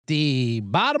The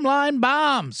Bottom Line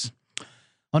Bombs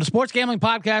on the Sports Gambling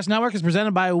Podcast Network is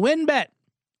presented by WynnBET.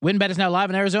 WynnBET is now live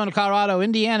in Arizona, Colorado,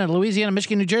 Indiana, Louisiana,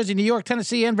 Michigan, New Jersey, New York,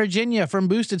 Tennessee, and Virginia. From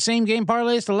boosted same-game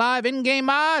parlays to live in-game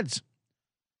odds,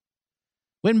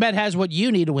 WynnBET has what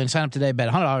you need to win. Sign up today, bet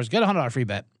 $100, get a $100 free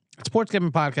bet at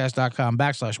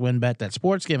sportsgamblingpodcast.com/WynnBET. That's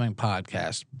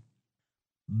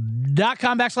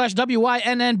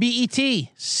sportsgamblingpodcast.com/WYNNBET.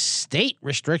 State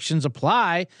restrictions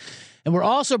apply. And we're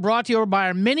also brought to you by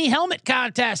our mini helmet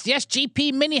contest. The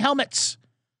SGP mini helmets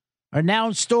are now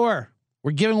in store.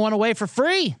 We're giving one away for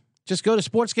free. Just go to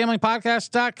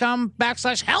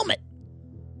sportsgamblingpodcast.com/helmet.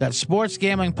 That's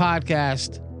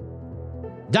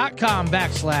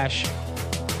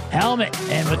sportsgamblingpodcast.com/helmet.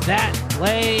 And with that,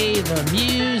 play the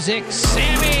music,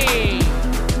 Sammy.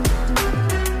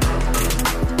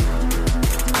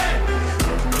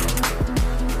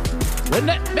 Wouldn't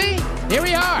it be? Here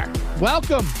we are.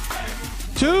 Welcome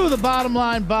to the Bottom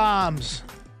Line Bombs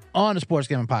on the Sports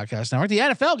Gambling Podcast Network, the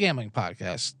NFL Gambling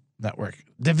Podcast Network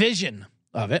division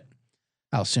of it.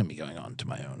 I'll soon be going on to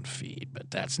my own feed,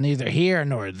 but that's neither here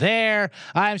nor there.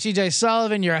 I'm CJ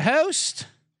Sullivan, your host.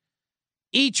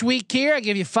 Each week here, I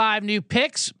give you 5 new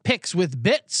picks with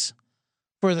bits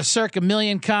for the Circa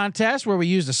Million contest, where we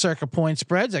use the Circa point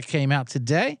spreads that came out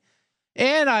today.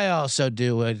 And I also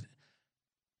do a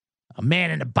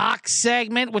man in the box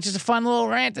segment, which is a fun little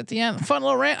rant at the end. Fun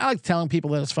little rant. I like telling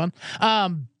people that it's fun.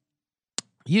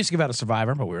 Used to give out a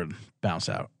Survivor, but we're bounce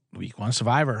out week 1.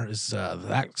 Survivor is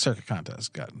that Circa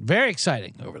contest got very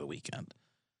exciting over the weekend.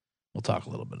 We'll talk a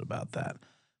little bit about that.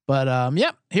 But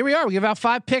yep, here we are. We give out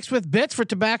 5 picks with bits for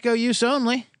tobacco use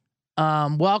only.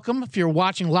 Welcome. If you're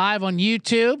watching live on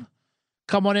YouTube,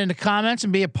 come on in the comments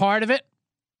and be a part of it.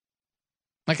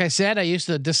 Like I said, I used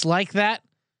to dislike that.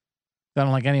 I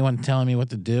don't like anyone telling me what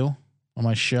to do on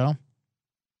my show,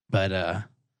 but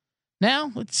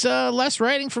now it's less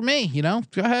writing for me. You know,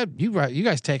 go ahead, you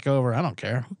guys take over. I don't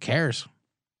care. Who cares?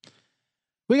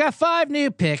 We got 5 new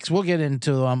picks. We'll get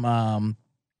into them.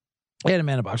 In a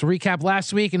minute box. We'll recap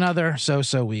last week. Another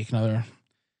so-so week. Another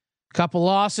couple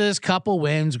losses, couple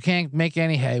wins. We can't make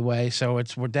any headway, so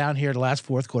we're down here the last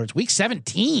fourth quarter. It's week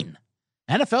 17,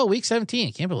 NFL week 17.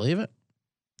 I can't believe it.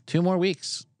 2 more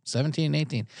weeks, 17 and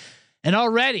 18. And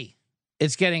already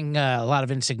it's getting a lot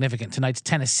of insignificant. Tonight's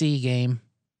Tennessee game,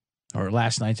 or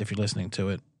last night's if you're listening to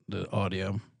it, the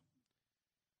audio.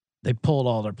 They pulled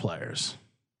all their players.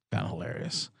 Kind of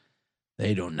hilarious.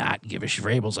 They do not give a shit.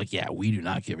 Vrabel's like, yeah, we do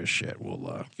not give a shit.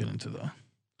 We'll get into the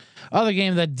other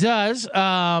game that does. Who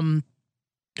are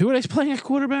they playing at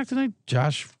quarterback tonight?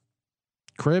 Josh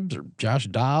Cribbs or Josh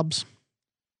Dobbs?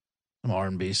 Some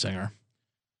R&B singer.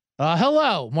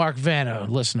 Hello, Mark Vanna,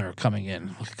 listener coming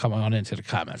on into the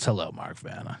comments. Hello, Mark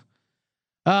Vanna.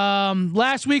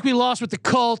 Last week we lost with the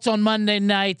Colts on Monday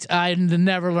night. I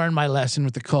never learned my lesson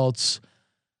with the Colts.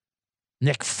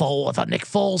 I thought Nick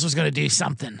Foles was going to do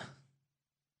something.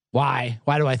 Why?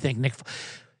 Why do I think Nick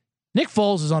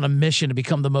Foles is on a mission to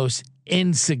become the most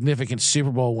insignificant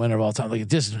Super Bowl winner of all time? Like,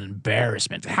 this is an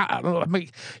embarrassment.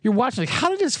 You're watching, like, how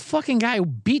did this fucking guy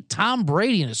beat Tom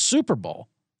Brady in a Super Bowl?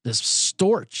 This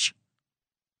storch.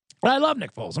 But I love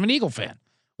Nick Foles. I'm an Eagle fan.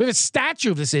 We have a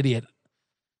statue of this idiot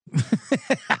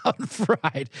out in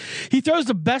fried. He throws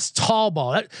the best tall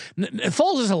ball.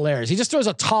 Foles is hilarious. He just throws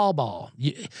a tall ball.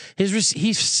 He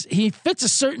fits a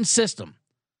certain system,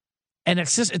 and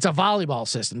it's a volleyball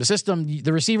system.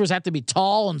 The receivers have to be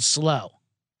tall and slow.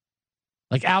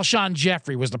 Like Alshon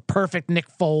Jeffrey was the perfect Nick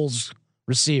Foles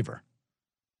receiver.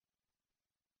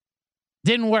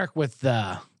 Didn't work with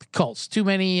the Colts. Too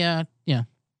many,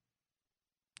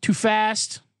 too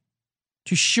fast,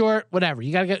 too short, whatever.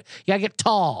 You gotta get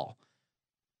tall.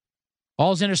 All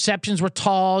his interceptions were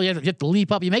tall. You have to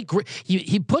leap up. You make great.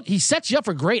 He sets you up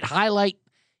for great highlight,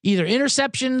 either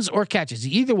interceptions or catches.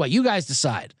 Either way, you guys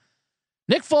decide.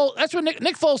 Nick Foles. That's when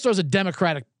Nick Foles throws a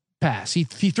democratic pass. He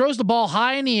throws the ball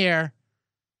high in the air.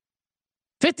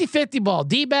 50-50 ball.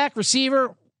 D-back,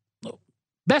 receiver.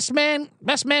 Best man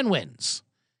wins.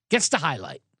 Gets the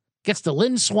highlight. Gets the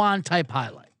Lynn Swan type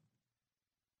highlight.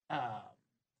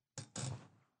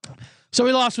 So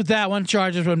we lost with that one.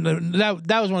 Chargers.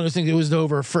 That was one of those things. It was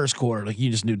over first quarter. Like,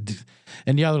 you just knew.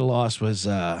 And the other loss was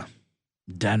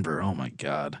Denver. Oh my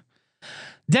God.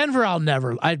 Denver,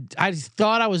 I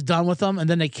thought I was done with them, and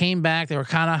then they came back. They were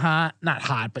kind of hot, not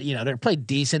hot, but they played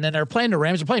decent. And they were playing the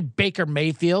Rams. They're playing Baker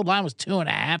Mayfield. Line was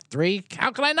 2.5, 3.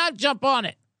 How can I not jump on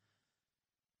it?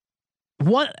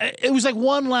 It was like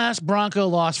one last Bronco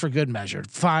loss for good measure.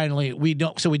 Finally, we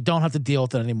don't have to deal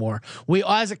with it anymore. We,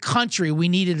 as a country, we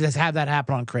needed to have that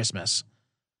happen on Christmas.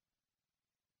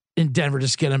 in Denver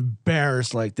just get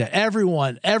embarrassed like that.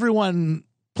 Everyone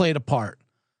played a part.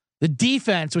 The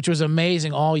defense, which was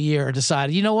amazing all year,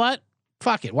 decided, you know what?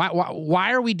 Fuck it.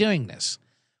 Why are we doing this?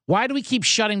 Why do we keep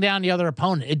shutting down the other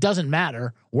opponent? It doesn't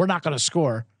matter. We're not going to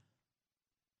score.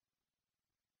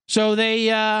 So they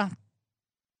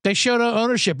showed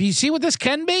ownership. You see what this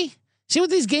can be? See what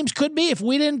these games could be if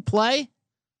we didn't play?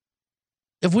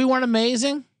 If we weren't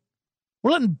amazing?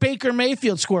 We're letting Baker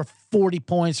Mayfield score 40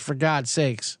 points, for God's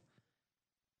sakes.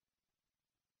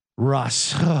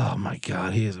 Russ. Oh, my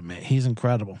God. He is amazing. He's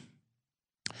incredible.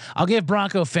 I'll give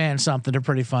Bronco fans something. They're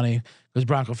pretty funny because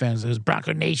Bronco fans, there's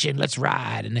Bronco Nation, let's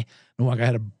ride. And one guy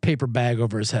had a paper bag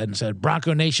over his head and said,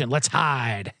 Bronco Nation, let's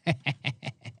hide.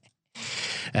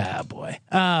 Oh, boy.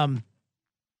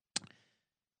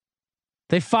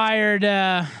 They fired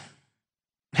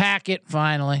Hackett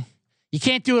finally. You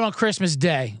can't do it on Christmas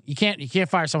Day. You can't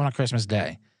fire someone on Christmas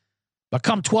Day. But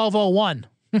come 12/01,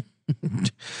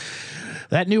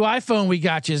 that new iPhone we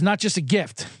got you is not just a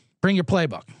gift. Bring your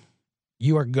playbook.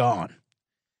 You are gone.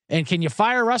 And can you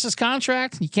fire Russ's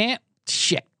contract? You can't.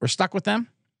 Shit, we're stuck with them.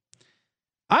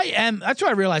 That's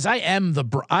what I realized. I am the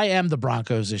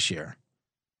Broncos this year.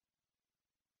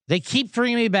 They keep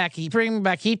bringing me back.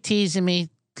 Keep teasing me.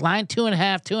 Line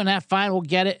 2.5. Fine, we'll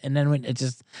get it. And then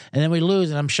we lose,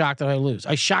 and I'm shocked that I lose.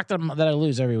 I shocked them that I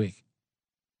lose every week.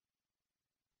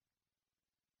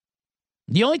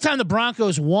 The only time the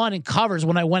Broncos won in covers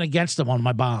when I went against them on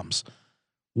my bombs,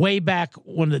 way back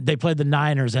when they played the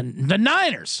Niners, and the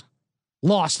Niners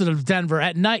lost to Denver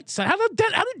at night. So how did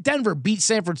Denver beat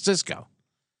San Francisco?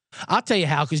 I'll tell you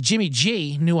how, because Jimmy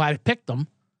G knew I picked them.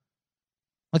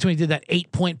 That's when he did that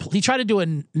 8-point. He tried to do a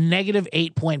negative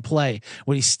 8-point play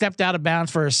when he stepped out of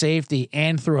bounds for a safety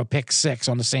and threw a pick six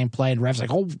on the same play. And ref's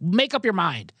like, "Oh, make up your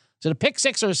mind. Is it a pick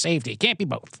six or a safety? It can't be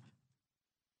both."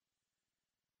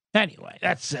 Anyway,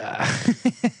 that's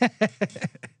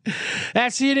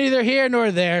that's neither here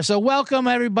nor there. So welcome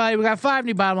everybody. We got 5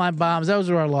 new bottom line bombs. Those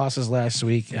were our losses last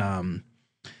week.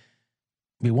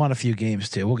 We won a few games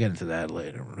too. We'll get into that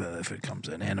later if it comes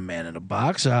in. And a man in a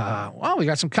box. Well, we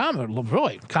got some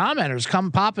commenters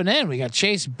come popping in. We got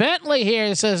Chase Bentley here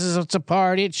that says it's a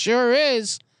party. It sure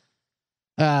is.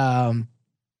 Thoughts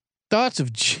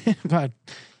of Chase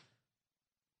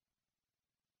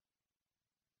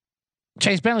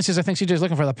Bentley says, I think CJ's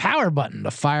looking for the power button to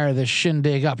fire this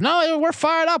shindig up. No, we're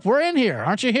fired up. We're in here.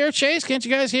 Aren't you here, Chase? Can't you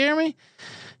guys hear me?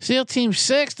 SEAL Team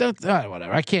 6.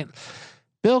 Whatever. I can't.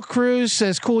 Bill Cruz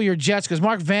says, cool your jets, because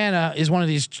Mark Vanna is one of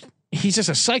these. He's just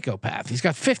a psychopath. He's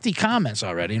got 50 comments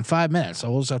already in 5 minutes. So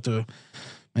we'll just have to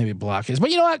maybe block his. But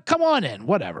you know what? Come on in.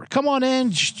 Whatever. Come on in.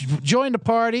 Join the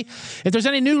party. If there's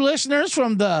any new listeners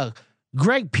from the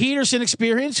Greg Peterson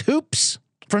Experience, Hoops,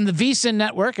 from the VSiN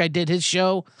Network, I did his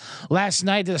show last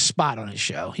night. Did a spot on his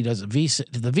show. He does the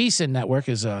VSiN Network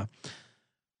is a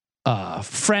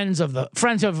friends of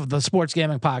the Sports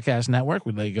Gaming Podcast Network,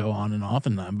 where they go on and off.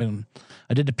 And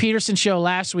I did the Peterson show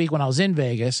last week when I was in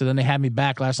Vegas, and then they had me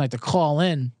back last night to call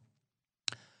in.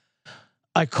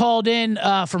 I called in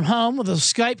from home with a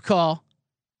Skype call.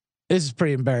 This is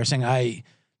pretty embarrassing. I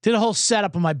did a whole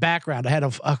setup on my background. I had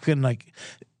a fucking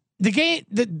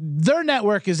their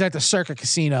network is at the Circa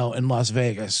Casino in Las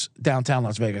Vegas, downtown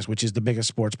Las Vegas, which is the biggest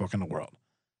sports book in the world.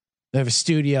 They have a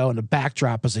studio, and the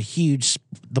backdrop is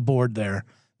the board there,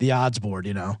 the odds board,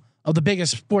 of the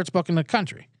biggest sports book in the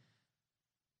country.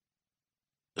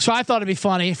 So I thought it'd be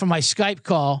funny for my Skype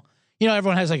call.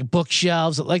 Everyone has like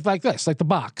bookshelves like this, like the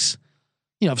box,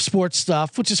 of sports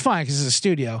stuff, which is fine because it's a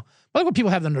studio. But like what people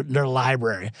have in their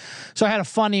library. So I had I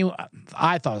thought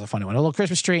it was a funny one, a little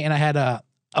Christmas tree, and I had a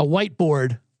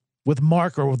whiteboard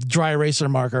with dry eraser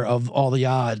marker of all the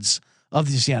odds of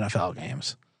these NFL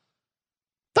games.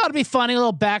 Thought it'd be funny, a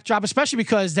little backdrop, especially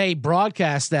because they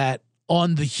broadcast that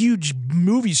on the huge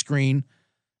movie screen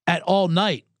at all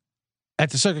night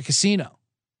at the Circa Casino,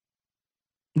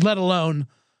 let alone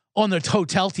on their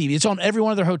hotel TV. It's on every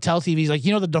one of their hotel TVs. Like,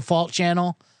 the default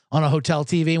channel on a hotel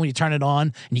TV when you turn it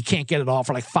on and you can't get it off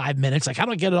for like 5 minutes. Like, how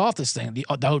do I get it off this thing? The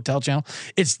hotel channel.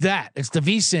 It's that. It's the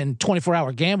VSiN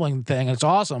 24-hour gambling thing. And it's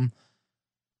awesome.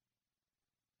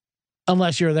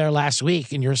 Unless you're there last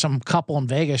week and you're some couple in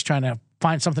Vegas trying to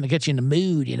find something to get you in the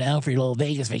mood, for your little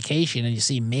Vegas vacation, and you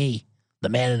see me, the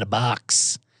man in the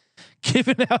box,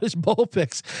 giving out his bowl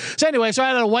picks. So anyway, I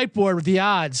had a whiteboard with the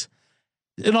odds,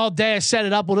 and all day I set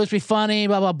it up. Will this be funny?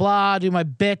 Blah, blah, blah. Do my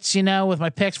bits, with my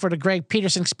picks for the Greg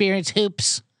Peterson Experience,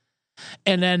 Hoops.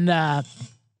 And then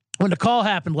when the call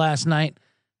happened last night,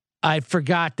 I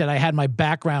forgot that I had my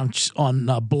background on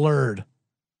blurred.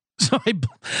 So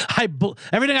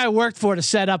everything I worked for to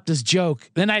set up this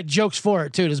joke, then I had jokes for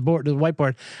it too, the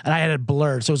whiteboard, and I had it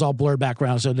blurred. So it was all blurred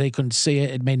background so they couldn't see it.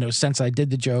 It made no sense. I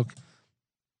did the joke.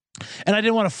 And I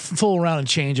didn't want to fool around and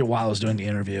change it while I was doing the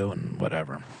interview and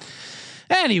whatever.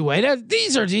 Anyway,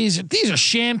 these are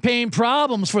champagne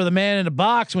problems for the man in the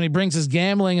box when he brings his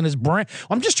gambling and his brand.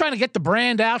 I'm just trying to get the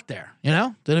brand out there,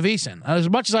 to the VSiN. As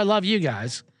much as I love you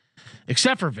guys,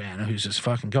 except for Vanna, who's just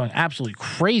fucking going absolutely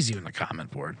crazy in the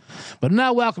comment board. But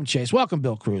now, welcome Chase, welcome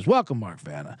Bill Cruz, welcome Mark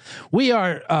Vanna. We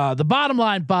are the Bottom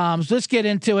Line Bombs. Let's get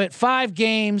into it. 5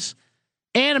 games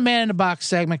and a man in the box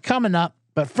segment coming up.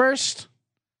 But first,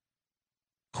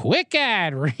 quick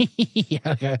ad read.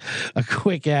 A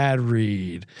quick ad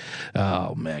read.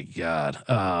 Oh my God.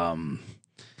 Now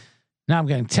I'm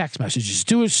getting text messages.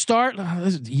 Do a start.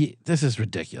 This is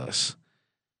ridiculous.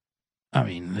 I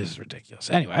mean, this is ridiculous.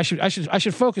 Anyway, I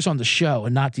should focus on the show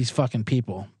and not these fucking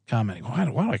people commenting. Why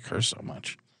do I curse so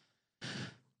much?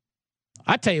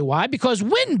 I tell you why. Because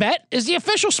WynnBET is the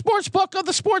official sports book of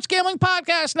the Sports Gambling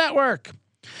Podcast Network.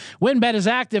 WynnBET is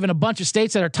active in a bunch of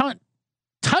states that are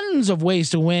tons of ways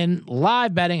to win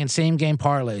live betting and same game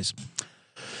parlays.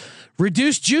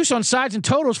 Reduced juice on sides and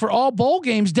totals for all bowl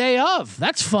games day of.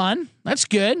 That's fun. That's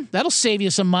good. That'll save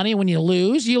you some money when you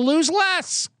lose. You lose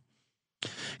less.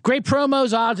 Great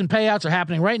promos, odds, and payouts are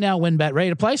happening right now. WynnBET.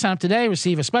 Ready to play? Sign up today.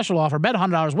 Receive a special offer. Bet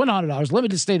 $100, win $100.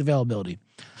 Limited state availability.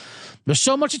 There's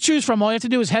so much to choose from. All you have to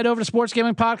do is head over to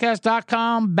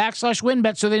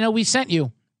sportsgamingpodcast.com/WynnBET so they know we sent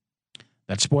you.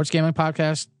 That's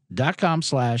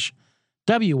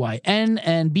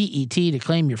sportsgamingpodcast.com/WYNNBET to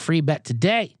claim your free bet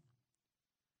today.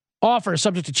 Offer is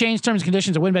subject to change. Terms and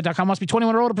conditions at WynnBET.com. Must be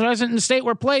 21 or older, present in the state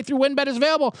where play through WynnBET is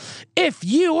available. If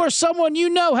you or someone you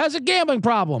know has a gambling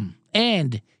problem,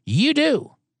 and you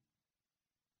do,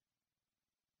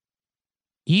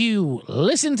 you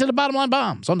listen to the Bottom Line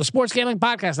Bombs on the Sports Gambling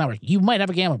Podcast Network. You might have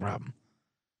a gambling problem,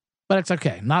 but it's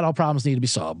okay. Not all problems need to be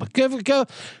solved. But go.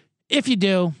 If you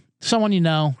do, someone you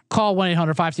know, call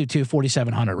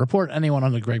 1-800-522-4700. Report anyone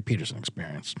on the Greg Peterson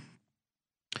experience.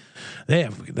 They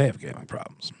have gambling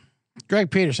problems.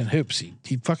 Greg Peterson hoops.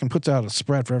 He fucking puts out a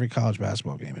spread for every college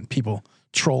basketball game, and people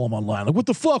troll him online. Like, what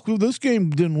the fuck? This game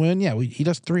didn't win. Yeah, he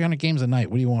does 300 games a night.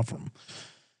 What do you want from him?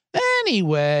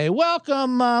 Anyway,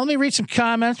 welcome. Let me read some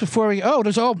comments before we.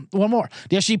 There's one more.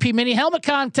 The SGP mini helmet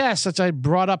contest, that I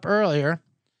brought up earlier.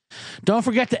 Don't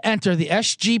forget to enter the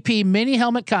SGP mini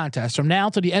helmet contest from now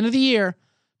to the end of the year.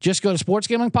 Just go to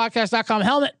sportsgamblingpodcast.com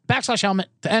 /helmet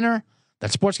to enter.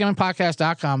 That's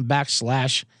sportsgamblingpodcast.com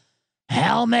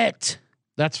 /helmet.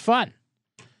 That's fun.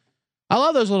 I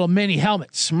love those little mini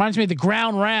helmets. Reminds me of the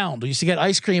Ground Round. We used to get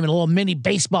ice cream in a little mini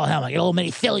baseball helmet, a little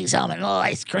mini Phillies helmet, a little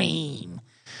ice cream.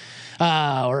 Or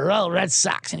a little Red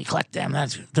Sox, and you collect them.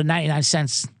 That's the 99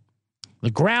 cents. The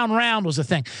Ground Round was the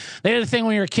thing. They had the thing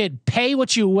when you're a kid, pay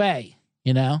what you weigh,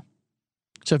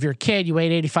 So if you're a kid, you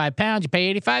weighed 85 pounds, you pay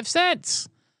 85 cents.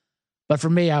 But for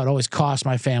me, I would always cost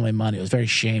my family money. It was very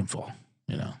shameful,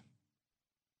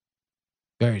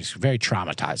 Very, very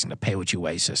traumatizing, the pay what you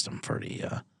weigh system for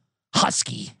the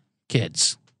husky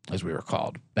kids, as we were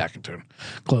called back into the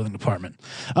clothing department.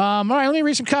 All right, let me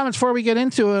read some comments before we get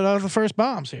into it of the first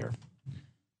bombs here.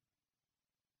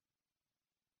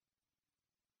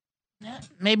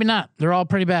 Maybe not. They're all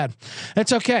pretty bad.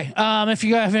 It's okay. If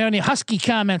you have any husky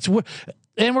comments, and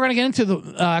we're going to get into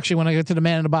the actually when I get to the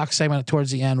man in the box segment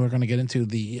towards the end, we're going to get into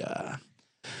the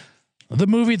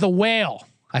movie The Whale.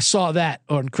 I saw that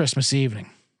on Christmas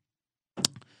evening.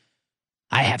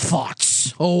 I have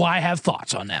thoughts. I have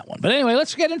thoughts on that one. But anyway,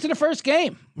 let's get into the first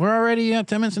game. We're already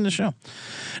 10 minutes in the show.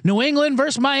 New England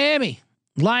versus Miami.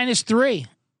 Line is 3.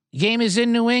 Game is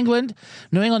in New England.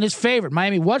 New England is favored.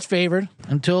 Miami was favored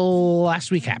until last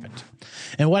week happened.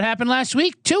 And what happened last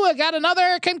week? Tua got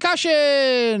another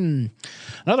concussion.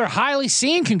 Another highly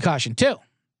seen concussion, too.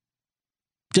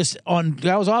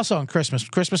 That was also on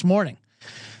Christmas morning.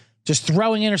 Just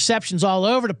throwing interceptions all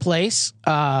over the place.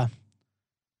 The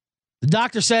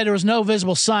doctor said there was no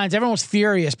visible signs. Everyone was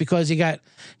furious because he got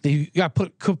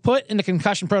put in the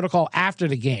concussion protocol after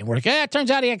the game. We're like, it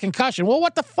turns out he had concussion. Well,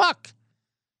 what the fuck?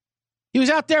 He was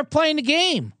out there playing the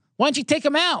game. Why don't you take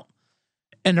him out?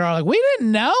 And they're all like, we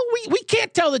didn't know. We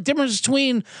can't tell the difference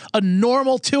between a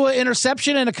normal Tua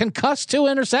interception and a concussed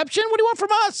Tua interception. What do you want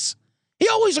from us? He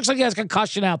always looks like he has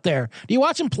concussion out there. Do you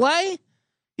watch him play?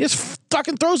 He just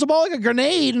fucking throws the ball like a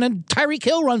grenade, and then Tyreek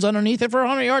Hill runs underneath it for a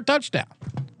 100-yard touchdown.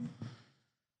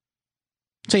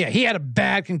 So yeah, he had a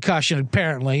bad concussion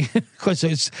apparently because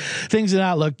things did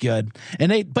not look good.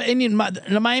 And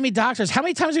the Miami doctors, how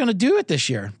many times are they going to do it this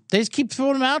year? They just keep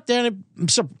throwing him out there. And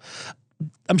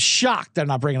I'm shocked they're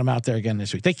not bringing him out there again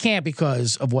this week. They can't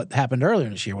because of what happened earlier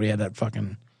this year when he had that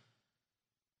fucking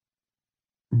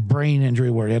brain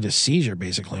injury where he had a seizure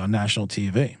basically on national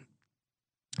TV.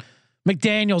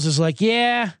 McDaniels is like,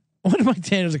 yeah. One of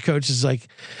McDaniels, the coach, is like,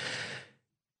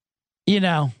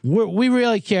 we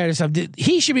really care.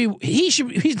 He should be.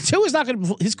 Tua's not going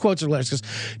to. His quotes are hilarious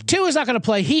because Tua's not going to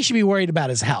play. He should be worried about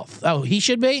his health. Oh, he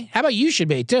should be. How about you should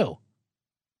be too?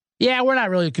 Yeah, we're not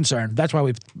really concerned. That's why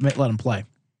we let him play.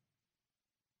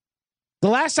 The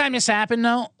last time this happened,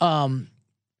 though,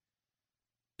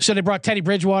 so they brought Teddy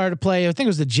Bridgewater to play. I think it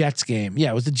was the Jets game. Yeah,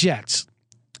 it was the Jets.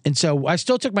 And so I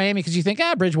still took Miami because you think,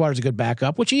 Bridgewater's a good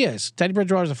backup, which he is. Teddy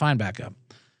Bridgewater's a fine backup.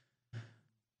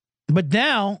 But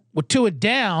now, with Tua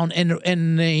down and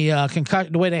the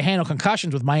way they handle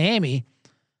concussions with Miami,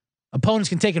 opponents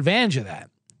can take advantage of that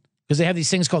because they have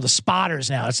these things called the spotters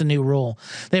now. That's a new rule.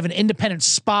 They have an independent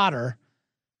spotter.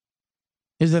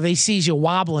 Is if he sees you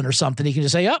wobbling or something, he can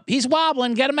just say, he's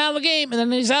wobbling, get him out of the game, and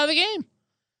then he's out of the game.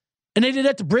 And they did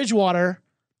that to Bridgewater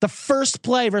the first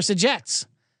play versus the Jets.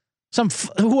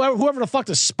 Whoever the fuck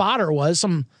the spotter was,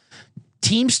 some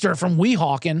teamster from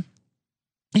Weehawken.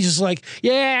 He's just like,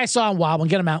 yeah, I saw him wobbling.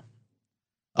 Get him out.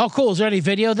 Oh, cool. Is there any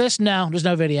video of this? No, there's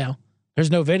no video. There's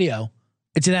no video.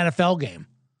 It's an NFL game.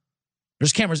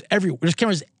 There's cameras everywhere. There's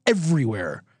cameras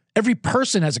everywhere. Every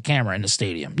person has a camera in the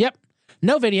stadium. Yep.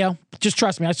 No video. Just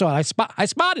trust me. I saw it. I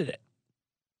spotted it.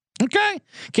 Okay.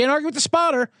 Can't argue with the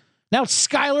spotter. Now it's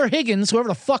Skylar Higgins, whoever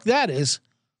the fuck that is.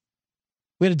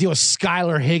 We had to deal with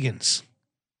Skylar Higgins.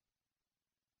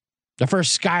 The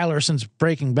first Skylar since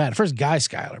Breaking Bad. First guy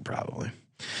Skylar, probably.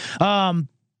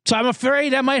 So I'm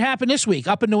afraid that might happen this week.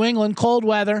 Up in New England, cold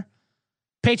weather.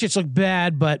 Patriots look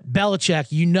bad, but Belichick,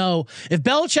 if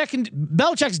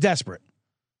Belichick's desperate.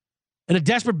 And a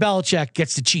desperate Belichick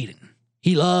gets to cheating.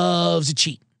 He loves to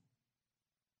cheat.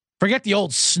 Forget the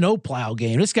old snowplow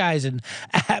game. This guy's an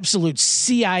absolute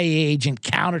CIA agent,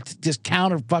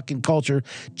 counter fucking culture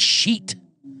cheat.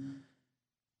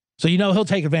 So he'll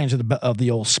take advantage of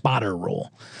the old spotter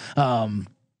rule.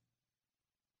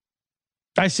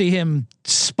 I see him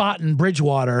spotting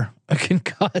Bridgewater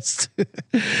concussed.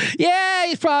 Yeah,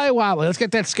 he's probably wobbly. Let's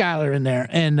get that Skylar in there.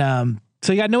 And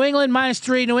so you got New England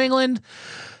 -3. New England,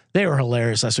 they were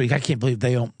hilarious last week. I can't believe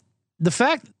they don't. The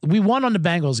fact we won on the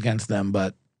Bengals against them,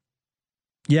 but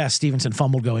yeah, Stevenson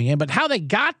fumbled going in, but how they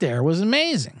got there was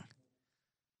amazing.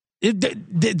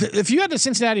 If you had the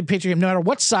Cincinnati Patriots game, no matter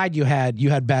what side you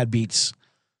had bad beats.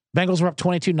 Bengals were up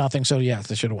 22-0, so yes,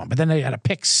 they should have won. But then they had a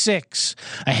pick six,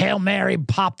 a Hail Mary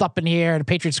popped up in the air, and the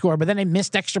Patriots scored, but then they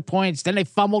missed extra points. Then they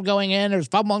fumbled going in, there's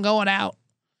fumbling going out.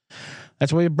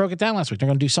 That's why we broke it down last week. They're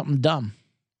going to do something dumb.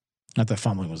 Not that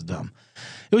fumbling was dumb.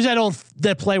 It was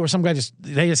that play where some guy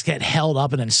they just get held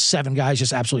up and then seven guys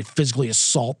just absolutely physically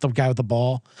assault the guy with the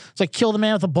ball. It's like kill the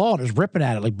man with the ball and just ripping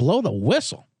at it, like blow the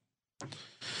whistle.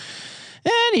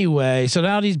 Anyway, so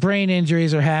now these brain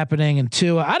injuries are happening, and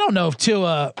Tua, I don't know if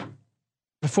Tua,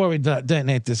 before we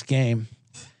detonate this game,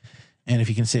 and if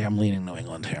you can see I'm leaning New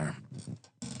England here.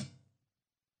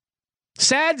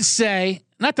 Sad to say,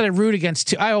 not that I root against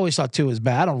Tua. I always thought Tua was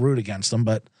bad. I don't root against him,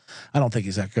 but I don't think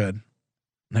he's that good.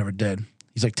 Never did.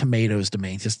 He's like tomatoes to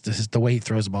me. Just the way he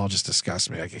throws the ball just disgusts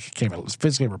me. Like, it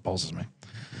physically repulses me.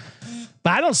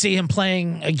 But I don't see him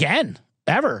playing again.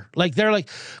 Ever. Like they're like,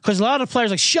 because a lot of players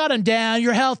like shut him down,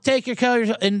 your health, take your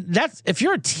color. And that's, if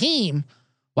you're a team,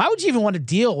 why would you even want to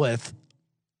deal with?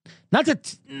 Not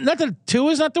that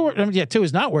Tua is not Tua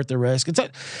is not worth the risk. It's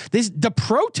like the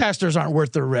protesters aren't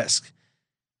worth the risk.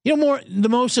 The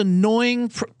most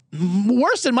annoying,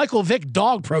 worse than Michael Vick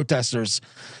dog protesters.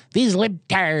 These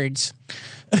libtards.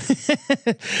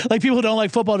 Like people who don't like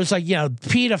football, just like,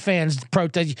 PETA fans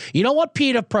protest. You don't want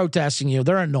PETA protesting you.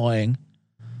 They're annoying.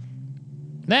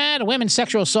 The women's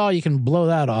sexual assault, you can blow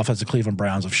that off, as the Cleveland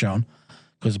Browns have shown,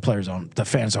 because the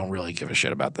fans don't really give a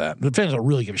shit about that. The fans don't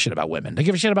really give a shit about women. They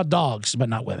give a shit about dogs, but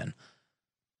not women.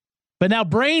 But now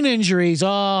brain injuries,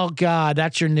 oh God,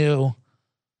 that's your new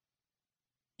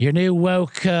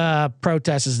woke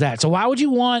protest is that. So why would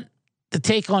you want to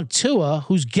take on Tua,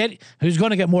 who's going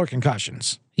to get more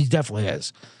concussions? He definitely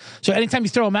is. So anytime you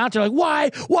throw him out there,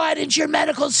 like, why didn't your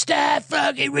medical staff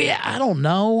fucking I don't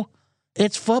know.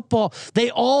 It's football.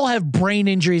 They all have brain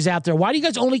injuries out there. Why do you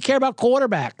guys only care about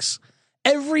quarterbacks?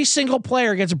 Every single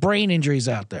player gets brain injuries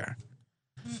out there.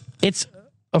 It's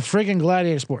a friggin'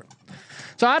 gladiator sport.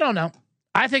 So I don't know.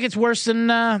 I think it's worse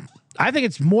than, I think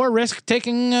it's more risk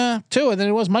taking Tua than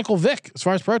it was Michael Vick as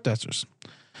far as protesters.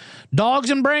 Dogs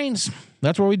and brains.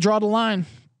 That's where we draw the line.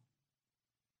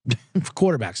 For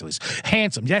quarterbacks, at least.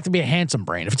 Handsome. You have to be a handsome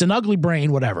brain. If it's an ugly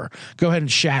brain, whatever. Go ahead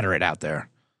and shatter it out there.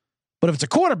 But if it's a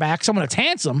quarterback, someone that's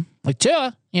handsome, like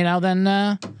Tua,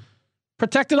 then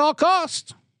protect at all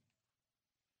costs.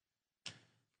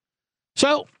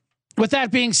 So, with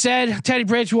that being said, Teddy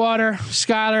Bridgewater,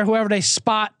 Skyler, whoever they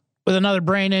spot with another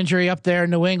brain injury up there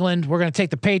in New England, we're going to take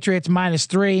the Patriots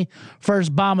 -3.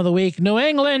 First bomb of the week. New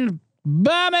England,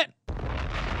 bomb it.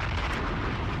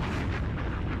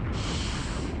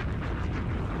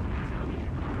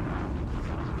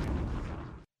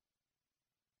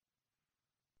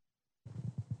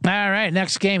 All right,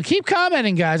 next game. Keep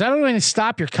commenting, guys. I don't even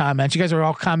stop your comments. You guys are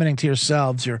all commenting to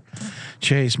yourselves. Your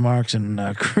Chase, Marks, and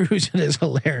Cruz. It is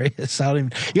hilarious. You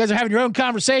guys are having your own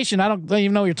conversation. I don't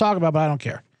even know what you're talking about, but I don't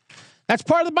care. That's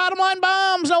part of the bottom line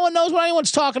bombs. No one knows what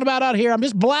anyone's talking about out here. I'm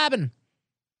just blabbing.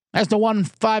 That's the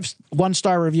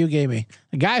 1-star review gave me.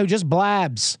 A guy who just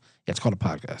blabs. Yeah, it's called a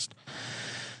podcast.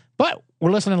 But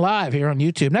we're listening live here on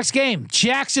YouTube. Next game,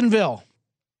 Jacksonville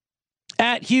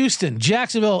at Houston.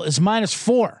 Jacksonville is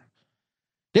 -4.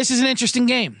 This is an interesting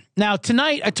game. Now,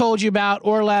 tonight I told you about,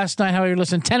 or last night, however you're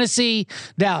listening, Tennessee,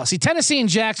 Dallas. See, Tennessee and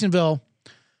Jacksonville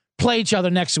play each other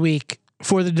next week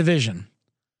for the division.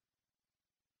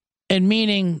 And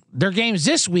meaning their games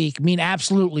this week mean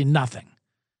absolutely nothing.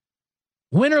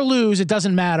 Win or lose, it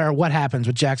doesn't matter what happens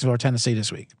with Jacksonville or Tennessee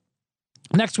this week.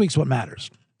 Next week's what matters.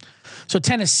 So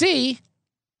Tennessee,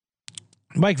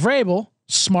 Mike Vrabel,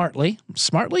 smartly,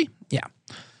 yeah,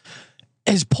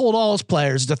 has pulled all his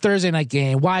players. It's a Thursday night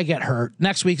game. Why get hurt?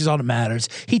 Next week is all that matters.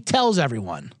 He tells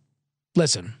everyone,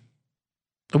 listen,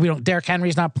 Derrick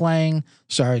Henry's not playing.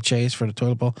 Sorry, Chase, for the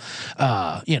toilet bowl.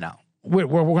 We're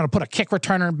going to put a kick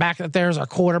returner back there as our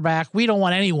quarterback. We don't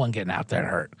want anyone getting out there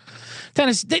hurt.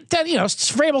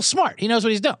 Vrabel's smart. He knows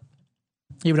what he's doing.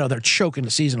 Even though they're choking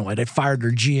the season away. They fired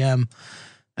their GM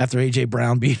after A.J.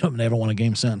 Brown beat them. They haven't won a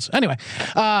game since. Anyway,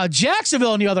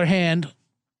 Jacksonville, on the other hand,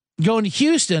 going to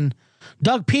Houston,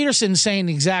 Doug Peterson saying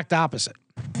the exact opposite.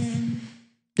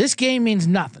 This game means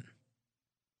nothing.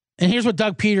 And here's what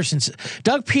Doug Peterson said.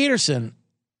 Doug Peterson,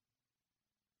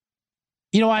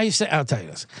 you know why I'll tell you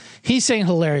this. He's saying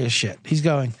hilarious shit. He's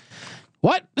going,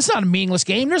 what? It's not a meaningless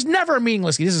game. There's never a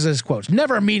meaningless game. This is his quotes.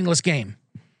 Never a meaningless game.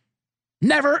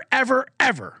 Never, ever,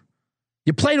 ever.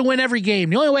 You play to win every game.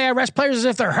 The only way I rest players is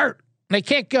if they're hurt. They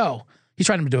can't go. He's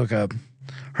trying to do like a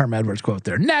Herm Edwards quote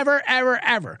there. Never, ever,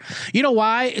 ever. You know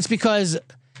why? It's because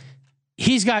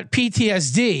he's got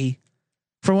PTSD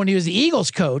from when he was the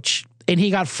Eagles coach and he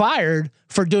got fired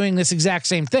for doing this exact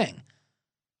same thing,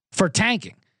 for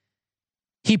tanking.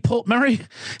 Remember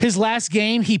his last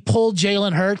game, he pulled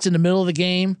Jalen Hurts in the middle of the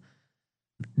game.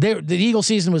 The Eagle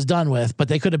season was done with, but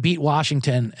they could have beat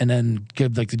Washington and then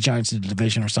give like the Giants the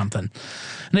division or something. And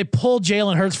they pulled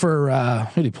Jalen Hurts for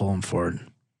who did he pull him for?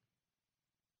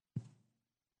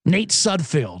 Nate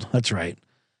Sudfeld. That's right.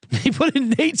 He put in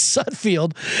Nate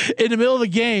Sudfeld in the middle of the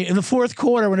game in the fourth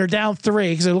quarter when they're down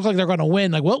 3 because it looked like they're going to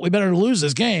win. Like, well, we better lose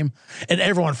this game, and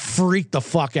everyone freaked the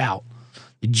fuck out.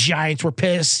 The Giants were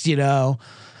pissed, NFL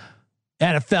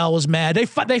was mad. They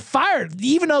fired,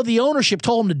 even though the ownership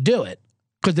told them to do it.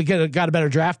 Because they got a better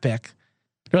draft pick.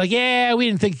 They're like, yeah, we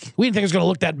didn't think it was going to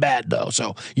look that bad, though.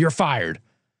 So you're fired.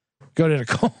 Go to the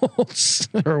Colts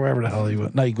or wherever the hell he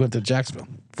went. No, he went to Jacksonville.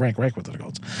 Frank Reich went to the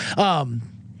Colts. And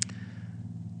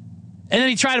then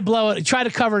he tried to blow it. He tried to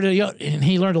cover and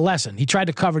he learned a lesson. He tried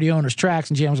to cover the owner's tracks,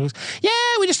 and GM was, yeah,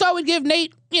 we just thought we'd give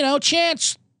Nate, a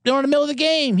chance. In the middle of the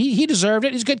game, he deserved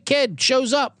it. He's a good kid.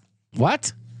 Shows up.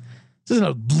 What?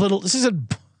 This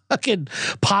isn't fucking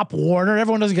Pop Warner.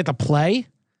 Everyone doesn't get to play.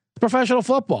 It's professional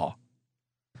football.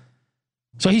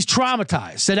 So he's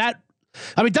traumatized.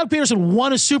 Doug Peterson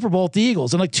won a Super Bowl with the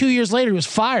Eagles, and like 2 years later, he was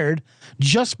fired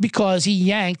just because he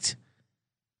yanked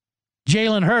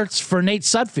Jalen Hurts for Nate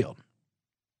Sudfeld.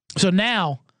 So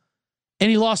now,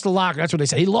 and he lost the locker. That's what they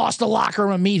said. He lost the locker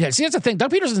room, a meathead. See, that's the thing. Doug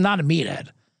Peterson's not a meathead.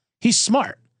 He's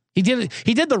smart. He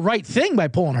did the right thing by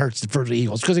pulling Hurts for the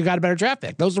Eagles because he got a better draft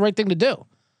pick. That was the right thing to do.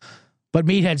 But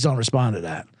meatheads don't respond to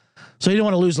that. So he didn't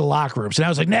want to lose the locker room. So now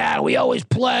it's like, nah, we always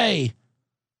play.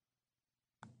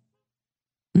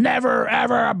 Never,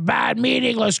 ever a bad,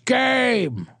 meaningless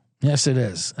game. Yes, it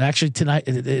is. Actually, tonight,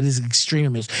 it is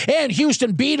extremely. And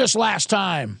Houston beat us last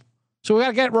time. So we got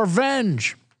to get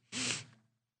revenge.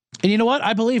 And you know what?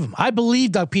 I believe him. I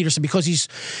believe Doug Peterson because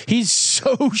he's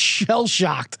so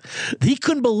shell-shocked. He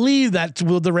couldn't believe that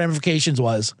what the ramifications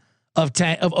was of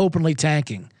openly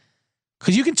tanking.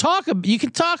 Because you can talk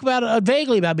about it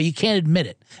vaguely about it, but you can't admit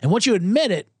it. And once you admit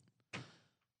it,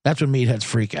 that's when meatheads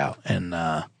freak out. And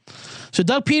so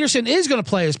Doug Peterson is going to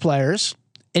play his players,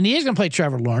 and he is going to play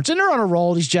Trevor Lawrence. And they're on a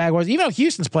roll, these Jaguars, even though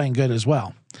Houston's playing good as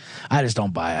well. I just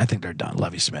don't buy it. I think they're done.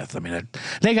 Lovie Smith. I mean,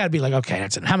 they got to be like, okay,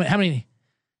 that's it. How many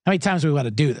How many times do we want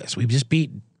to do this? We just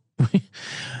beat.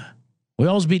 We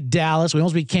almost beat Dallas. We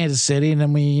almost beat Kansas City, and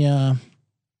then we who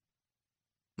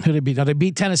did they beat? No, they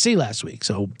beat Tennessee last week.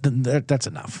 So that's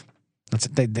enough. That's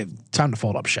time to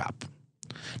fold up shop.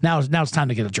 Now it's time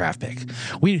to get a draft pick.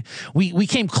 We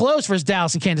came close versus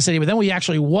Dallas and Kansas City, but then we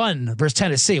actually won versus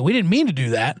Tennessee. We didn't mean to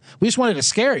do that. We just wanted to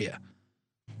scare you.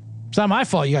 It's not my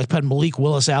fault you guys put Malik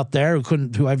Willis out there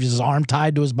who has his arm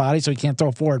tied to his body so he can't throw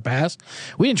a forward pass.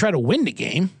 We didn't try to win the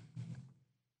game.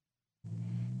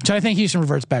 So I think Houston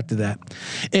reverts back to that.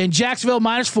 In Jacksonville,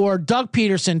 -4, Doug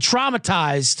Peterson,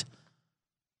 traumatized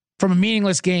from a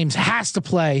meaningless games, has to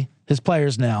play his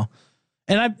players now.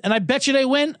 And I bet you they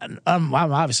win. I'm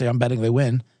betting they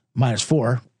win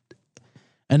 -4.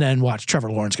 And then watch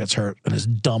Trevor Lawrence gets hurt in his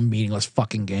dumb, meaningless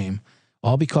fucking game.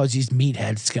 All because these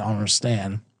meatheads can't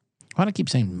understand. Why do I keep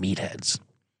saying meatheads?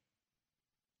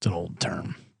 It's an old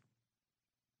term.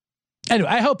 Anyway,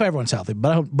 I hope everyone's healthy,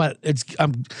 but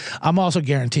I'm also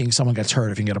guaranteeing someone gets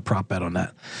hurt if you can get a prop bet on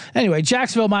that. Anyway,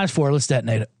 Jacksonville -4. Let's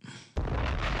detonate it.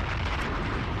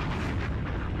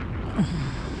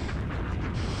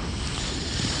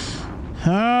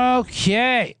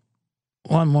 Okay.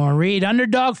 One more read.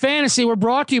 Underdog Fantasy. We're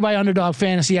brought to you by Underdog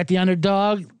Fantasy at the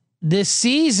Underdog. This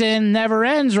season never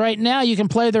ends. Right now, you can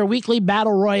play their weekly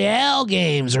Battle Royale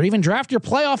games or even draft your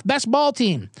playoff best ball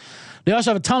team. They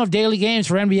also have a ton of daily games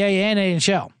for NBA and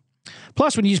NHL.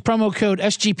 Plus, when you use promo code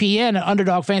SGPN at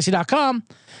UnderdogFantasy.com,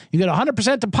 you get a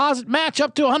 100% deposit match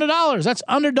up to $100. That's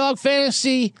Underdog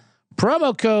Fantasy,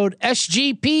 promo code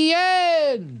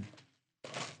SGPN.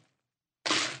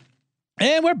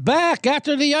 And we're back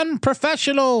after the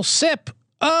unprofessional sip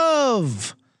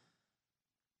of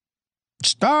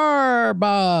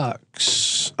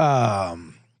Starbucks.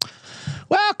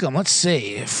 Welcome. Let's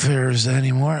see if there's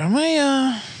any more.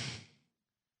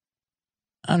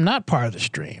 I'm not part of the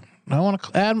stream. I want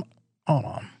to add. Hold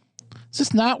on. Is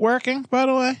this not working, by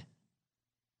the way?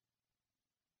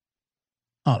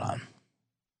 Hold on.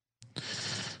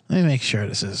 Let me make sure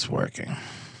this is working.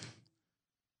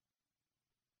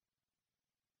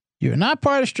 You're not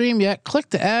part of the stream yet. Click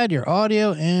to add your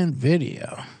audio and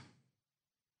video.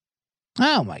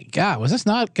 Oh my God. Was this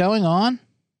not going on?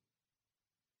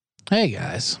 Hey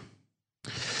guys.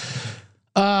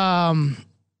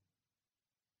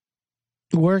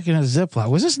 Working a Ziploc.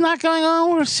 Was this not going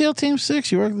on with SEAL Team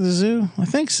 6? You work at the zoo? I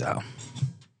think so.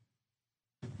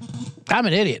 I'm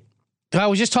an idiot. I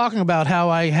was just talking about how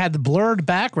I had the blurred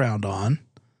background on.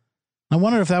 I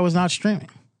wonder if that was not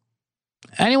streaming.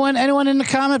 Anyone in the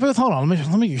comment booth? Hold on.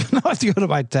 Let me I have to go to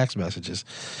my text messages.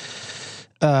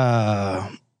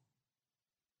 Oh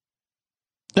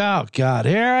God,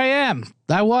 here I am.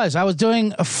 I was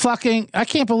doing a fucking, I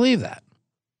can't believe that.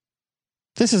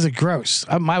 This is a gross.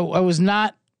 I was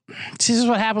not, this is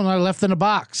what happened when I left in a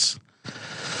box.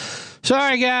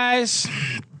 Sorry guys.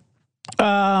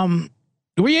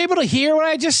 Were you able to hear what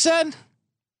I just said?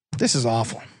 This is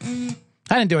awful.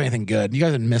 I didn't do anything good. You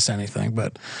guys didn't miss anything,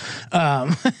 but now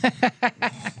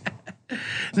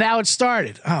it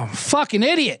started. Oh, fucking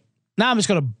idiot. Now I'm just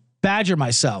going to badger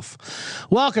myself.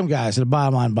 Welcome, guys, to the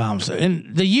Bottom Line Bombs.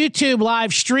 In the YouTube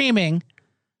live streaming,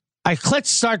 I clicked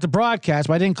start the broadcast,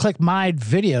 but I didn't click my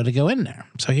video to go in there.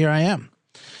 So here I am.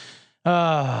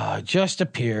 Just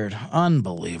appeared.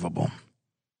 Unbelievable.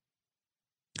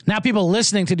 Now people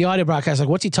listening to the audio broadcast like,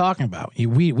 what's he talking about?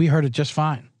 We heard it just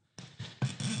fine.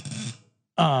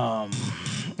 All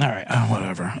right.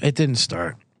 Whatever. It didn't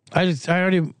start. I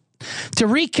already, to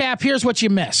recap, here's what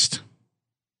you missed.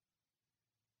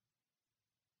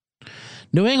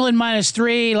 New England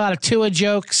 -3, a lot of Tua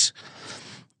jokes.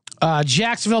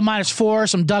 Jacksonville -4,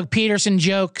 some Doug Peterson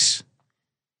jokes.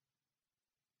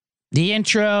 The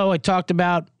intro, I talked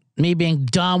about me being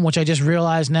dumb, which I just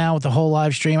realized now with the whole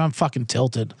live stream. I'm fucking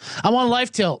tilted. I'm on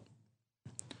life tilt.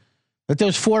 But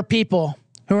those 4 people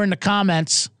who were in the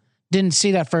comments didn't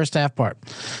see that first half part.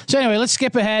 So anyway, let's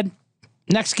skip ahead.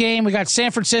 Next game, we got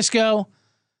San Francisco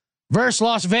versus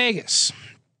Las Vegas.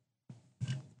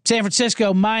 San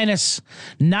Francisco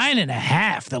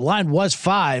 -9.5. The line was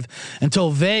 5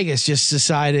 until Vegas just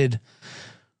decided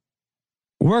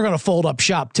we're going to fold up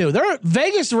shop too.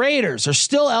 Vegas Raiders are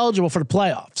still eligible for the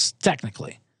playoffs,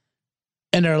 technically.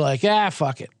 And they're like,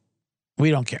 fuck it. We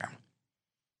don't care.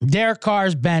 Derek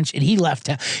Carr's bench, and he left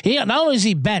town. Not only is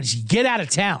he benched, get out of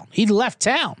town. He left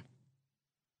town,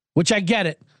 which I get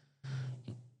it.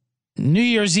 New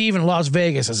Year's Eve in Las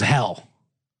Vegas is hell.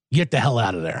 Get the hell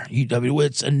out of there.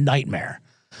 It's a nightmare.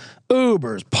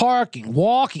 Ubers, parking,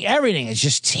 walking, everything is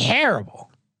just terrible.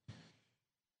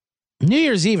 New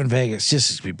Year's Eve in Vegas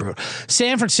just to be brutal.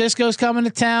 San Francisco's coming to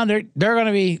town. They're going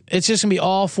to be. It's just going to be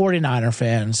all 49er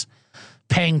fans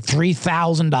paying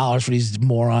 $3,000 for these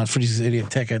morons, for these idiot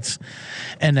tickets,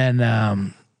 and then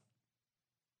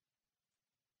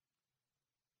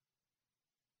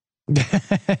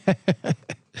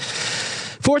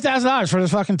 $4,000 for the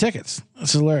fucking tickets.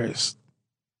 It's hilarious.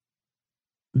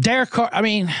 Derek Carr. I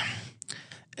mean,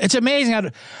 it's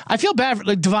amazing. I feel bad for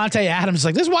like Devontae Adams.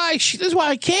 Like this is why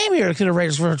I came here to the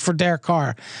Raiders for Derek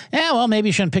Carr. Yeah, well, maybe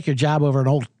you shouldn't pick your job over an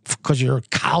old because you're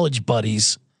college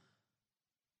buddies.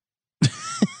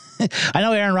 I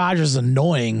know Aaron Rodgers is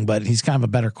annoying, but he's kind of a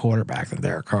better quarterback than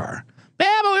Derek Carr.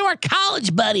 Yeah, but we were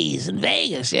college buddies in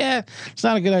Vegas. Yeah, it's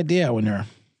not a good idea when you're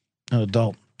an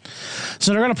adult.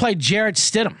 So they're going to play Jarrett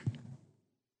Stidham.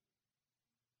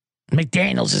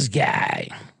 McDaniels' his guy.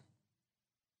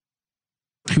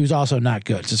 Who's also not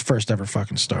good. It's his first ever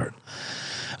fucking start.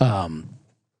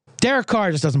 Derek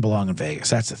Carr just doesn't belong in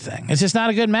Vegas. That's the thing. It's just not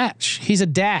a good match. He's a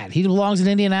dad. He belongs in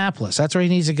Indianapolis. That's where he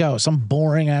needs to go. Some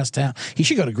boring ass town. He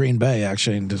should go to Green Bay,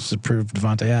 actually, and disapprove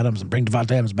Devontae Adams and bring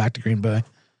Devontae Adams back to Green Bay.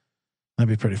 That'd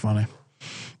be pretty funny.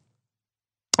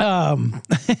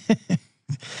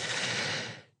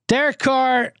 Derek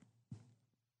Carr.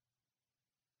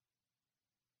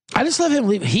 I just love him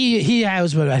leave. He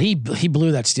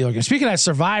blew that Steeler game. Speaking of that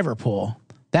survivor pool,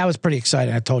 that was pretty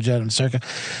exciting. I told you that in the circuit.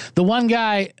 The one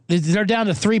guy, they're down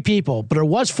to 3 people, but there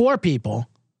was 4 people,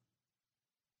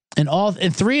 and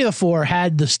 3 of the 4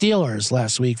 had the Steelers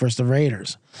last week versus the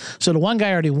Raiders. So the one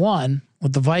guy already won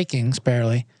with the Vikings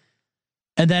barely,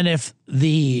 and then if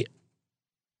the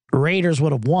Raiders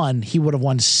would have won, he would have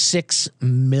won $6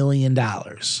 million.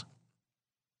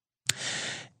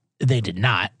 They did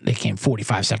not. They came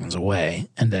 45 seconds away,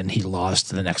 and then he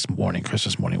lost the next morning,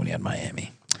 Christmas morning, when he had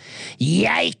Miami.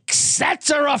 Yikes. That's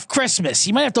a rough Christmas.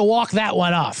 You might have to walk that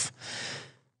one off.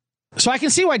 So I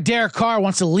can see why Derek Carr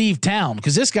wants to leave town,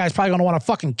 because this guy's probably going to want to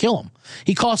fucking kill him.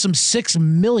 He cost him $6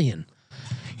 million.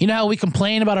 You know how we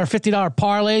complain about our $50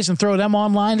 parlays and throw them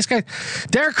online?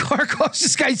 Derek Carr cost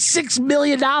this guy $6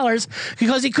 million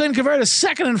because he couldn't convert a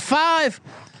 2nd and 5.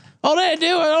 All they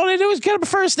do was get him a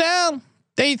first down.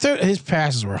 Derek Carr's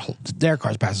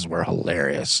passes were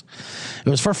hilarious. It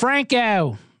was for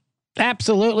Franco.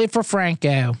 Absolutely for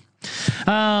Franco.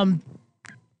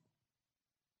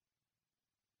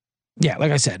 Yeah,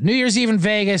 like I said, New Year's Eve in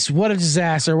Vegas. What a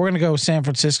disaster. We're going to go with San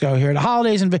Francisco here. The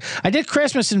holidays in Vegas. I did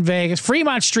Christmas in Vegas.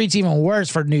 Fremont Street's even worse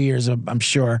for New Year's, I'm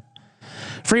sure.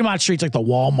 Fremont Street's like the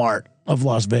Walmart of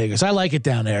Las Vegas. I like it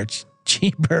down there. It's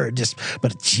cheaper,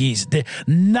 but geez,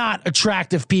 not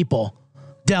attractive people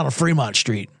down on Fremont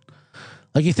Street.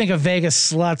 Like you think of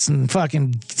Vegas sluts and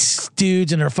fucking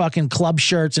dudes in their fucking club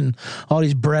shirts and all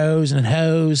these bros and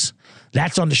hoes.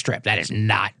 That's on the Strip. That is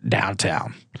not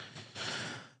downtown.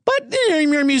 But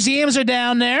your museums are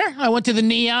down there. I went to the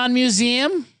Neon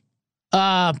Museum.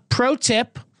 Pro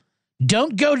tip,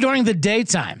 don't go during the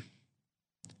daytime.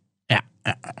 Yeah.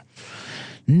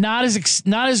 Not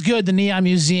as good, the Neon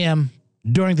Museum,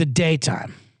 during the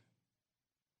daytime.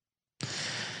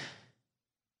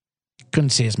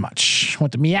 Couldn't see as much.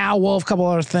 Went to Meow Wolf, a couple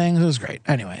other things. It was great.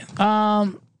 Anyway,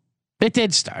 it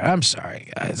did start. I'm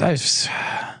sorry, guys.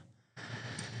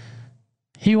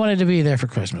 He wanted to be there for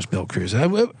Christmas, Bill Cruz.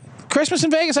 Christmas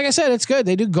in Vegas, like I said, it's good.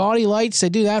 They do gaudy lights. They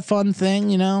do that fun thing,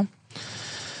 you know.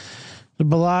 The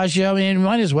Bellagio, I mean,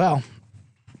 might as well.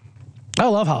 I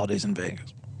love holidays in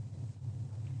Vegas.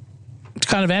 It's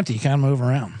kind of empty. You can't move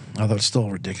around, although it's still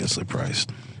ridiculously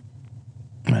priced.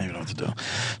 I don't even know what to do.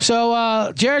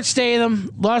 So, Jarrett Stidham,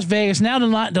 Las Vegas. Now the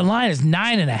line is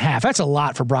 9.5. That's a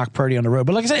lot for Brock Purdy on the road.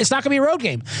 But like I said, it's not going to be a road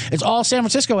game. It's all San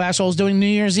Francisco assholes doing New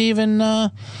Year's Eve in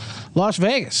Las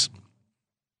Vegas.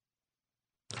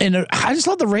 And I just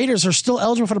love the Raiders are still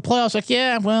eligible for the playoffs. Like,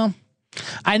 yeah, well,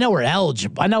 I know we're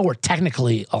eligible. I know we're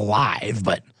technically alive,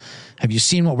 but have you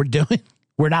seen what we're doing?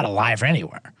 We're not alive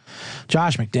anywhere.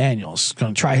 Josh McDaniels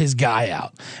going to try his guy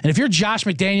out. And if you're Josh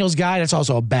McDaniels' guy, that's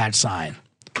also a bad sign.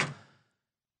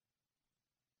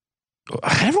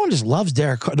 Everyone just loves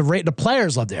Derek Carr. The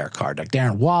players love Derek Carr. Like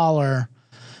Darren Waller,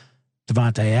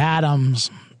 Devontae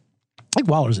Adams. I think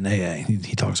Waller's an AA.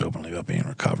 He talks openly about being in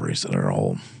recovery, so they're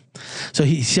all. So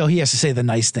he has to say the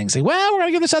nice things. Say, well, we're going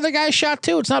to give this other guy a shot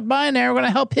too. It's not binary. We're going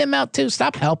to help him out too.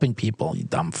 Stop helping people, you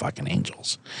dumb fucking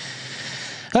angels.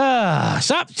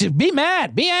 Stop. Be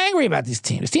mad. Be angry about this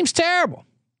team. This team's terrible.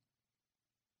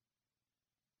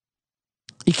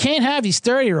 You can't have these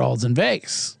 30-year-olds in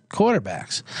Vegas,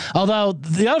 quarterbacks. Although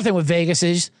the other thing with Vegas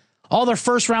is all their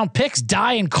first-round picks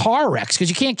die in car wrecks because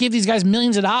you can't give these guys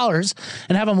millions of dollars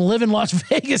and have them live in Las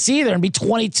Vegas either and be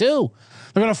 22.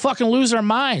 They're going to fucking lose their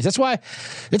minds. That's why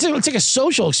it's like a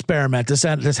social experiment, this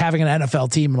having an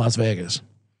NFL team in Las Vegas.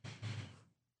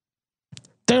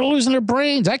 They're losing their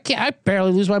brains. I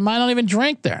barely lose my mind. I don't even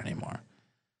drink there anymore.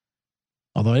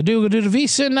 Although I do go to the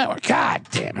VSiN network. God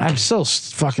damn it. I'm so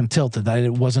fucking tilted that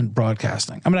it wasn't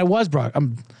broadcasting. I mean,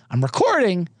 I'm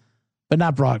recording, but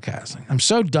not broadcasting. I'm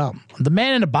so dumb. I'm the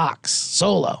man in the box,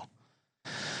 solo.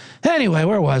 Anyway,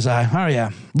 where was I? Oh,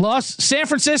 yeah. Lost San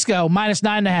Francisco,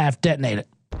 -9.5, detonated.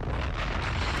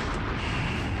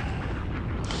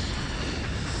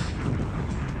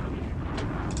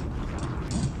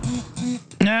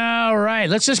 All right,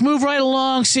 let's just move right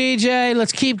along, CJ.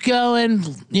 Let's keep going.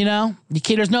 You know,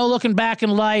 there's no looking back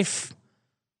in life.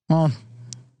 Well,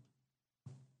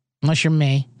 unless you're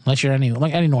me, unless you're any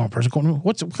normal person.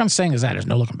 What kind of saying is that? There's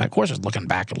no looking back. Of course, there's looking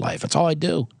back in life. That's all I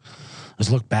do.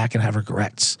 Is look back and have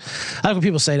regrets. I like when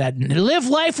people say that. Live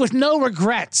life with no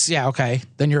regrets. Yeah, okay.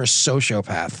 Then you're a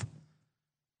sociopath.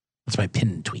 That's my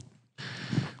pinned tweet.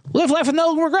 Live life with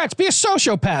no regrets. Be a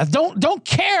sociopath. Don't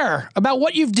care about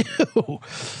what you do.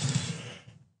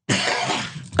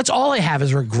 That's all I have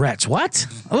is regrets. What?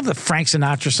 I love the Frank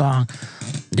Sinatra song.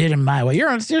 Did it my way.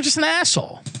 You're just an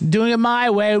asshole. Doing it my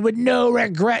way with no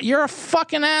regret. You're a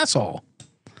fucking asshole.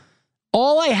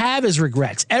 All I have is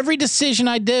regrets. Every decision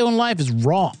I do in life is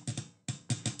wrong.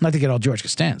 Not to get all George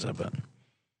Costanza, but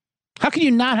how can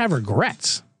you not have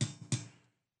regrets?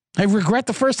 I regret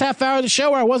the first half hour of the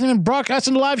show where I wasn't even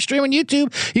broadcasting the live stream on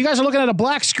YouTube. You guys are looking at a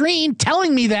black screen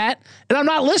telling me that, and I'm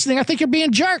not listening. I think you're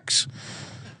being jerks.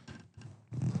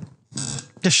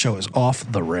 This show is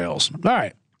off the rails. All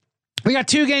right. We got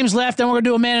 2 games left, then we're going to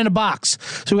do a man in a box.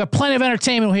 So we got plenty of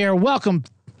entertainment here. Welcome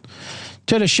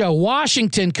to the show.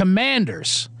 Washington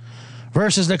Commanders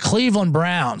versus the Cleveland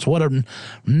Browns. What a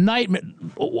nightmare.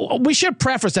 We should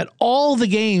preface that all the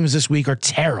games this week are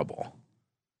terrible.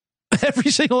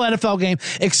 Every single NFL game,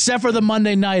 except for the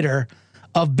Monday nighter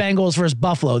of Bengals versus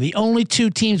Buffalo. The only 2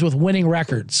 teams with winning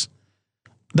records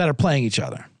that are playing each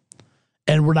other.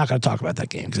 And we're not going to talk about that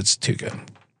game because it's too good.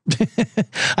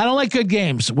 I don't like good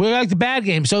games. We like the bad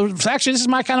games. So actually, this is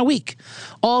my kind of week.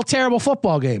 All terrible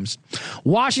football games.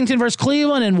 Washington versus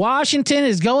Cleveland, and Washington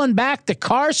is going back to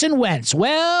Carson Wentz.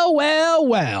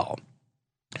 Well.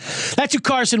 That's who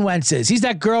Carson Wentz is. He's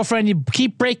that girlfriend you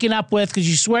keep breaking up with because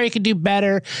you swear you can do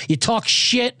better. You talk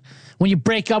shit when you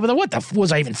break up with her. What the f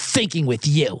was I even thinking with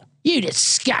you? You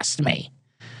disgust me.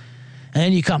 And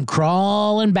then you come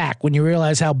crawling back when you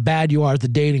realize how bad you are at the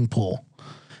dating pool.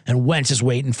 And Wentz is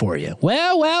waiting for you.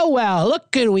 Well.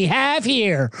 Look who we have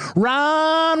here.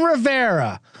 Ron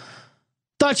Rivera.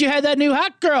 Thought you had that new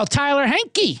hot girl, Tyler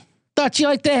Henke. Thought you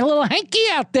liked that little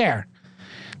Henke out there.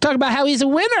 Talk about how he's a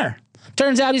winner.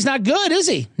 Turns out he's not good, is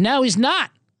he? No, he's not.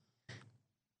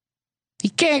 He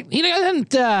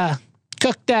doesn't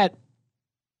cook that,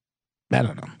 I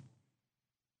don't know,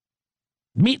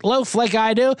 meatloaf like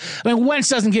I do. I mean, Wentz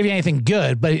doesn't give you anything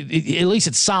good, but at least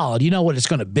it's solid. You know what it's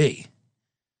going to be.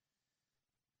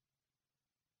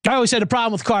 I always said the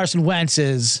problem with Carson Wentz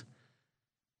is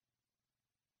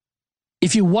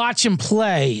if you watch him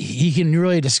play, he can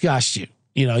really disgust you.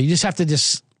 You know, you just have to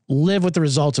just live with the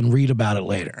results and read about it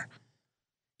later.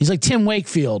 He's like Tim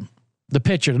Wakefield, the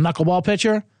pitcher, the knuckleball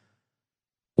pitcher.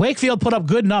 Wakefield put up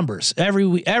good numbers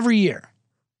every year.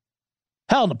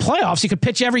 Hell, in the playoffs, he could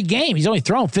pitch every game. He's only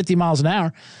throwing 50 miles an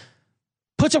hour.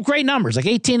 Puts up great numbers, like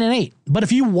 18-8. But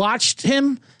if you watched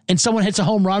him and someone hits a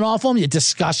home run off him, it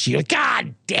disgusts you.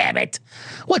 God damn it.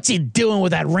 What's he doing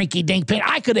with that rinky-dink pin?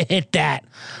 I could have hit that.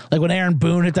 Like when Aaron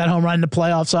Boone hit that home run in the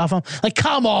playoffs off him. Like,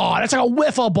 come on. That's like a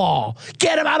wiffle ball.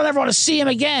 Get him out. I never want to see him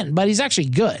again. But he's actually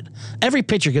good. Every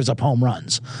pitcher gives up home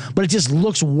runs. But it just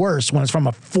looks worse when it's from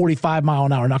a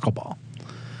 45-mile-an-hour knuckleball.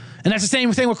 And that's the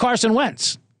same thing with Carson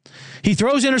Wentz. He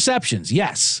throws interceptions,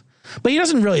 yes. But he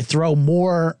doesn't really throw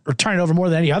more or turn it over more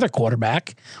than any other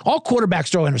quarterback. All quarterbacks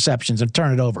throw interceptions and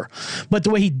turn it over. But the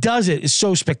way he does it is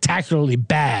so spectacularly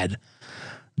bad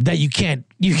that you can't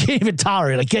even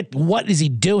tolerate it. Like, what is he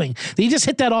doing? Did he just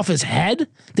hit that off his head?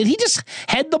 Did he just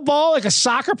head the ball like a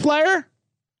soccer player?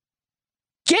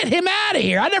 Get him out of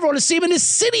here. I never want to see him in this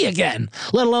city again,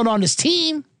 let alone on this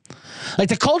team. Like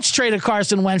the Colts traded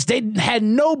Carson Wentz. They had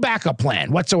no backup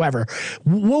plan whatsoever.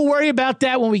 We'll worry about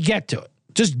that when we get to it.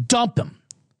 Just dump him.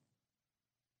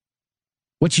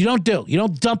 Which you don't do. You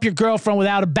don't dump your girlfriend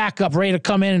without a backup ready to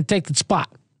come in and take the spot.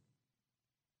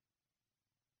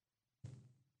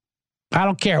 I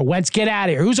don't care. Wentz, get out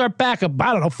of here. Who's our backup?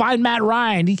 I don't know. Find Matt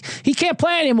Ryan. He can't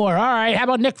play anymore. All right. How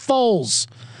about Nick Foles?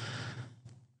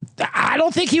 I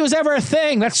don't think he was ever a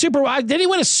thing. Did he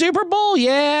win a Super Bowl?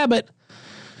 Yeah, but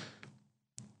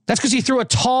That's because he threw a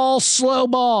tall, slow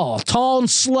ball. Tall and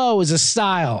slow is his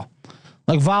style,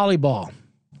 like volleyball.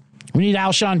 We need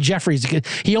Alshon Jeffrey.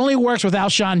 He only works with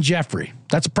Alshon Jeffrey.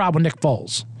 That's a problem with Nick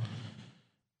Foles.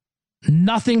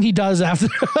 Nothing he does after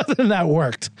other than that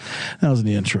worked. That was in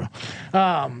the intro.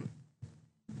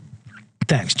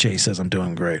 Thanks, Chase says I'm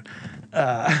doing great.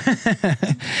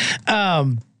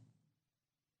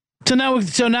 So now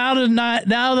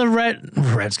the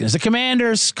Redskins, the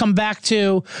Commanders come back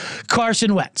to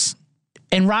Carson Wentz.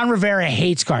 And Ron Rivera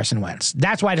hates Carson Wentz.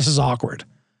 That's why this is awkward.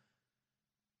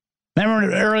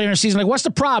 Remember earlier in the season, like, what's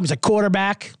the problem? He's like,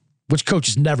 quarterback, which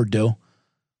coaches never do.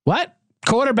 What?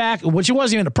 Quarterback, which it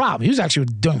wasn't even a problem. He was actually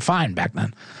doing fine back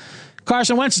then.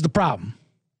 Carson Wentz is the problem.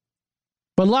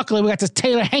 But luckily, we got this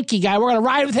Taylor Henke guy. We're going to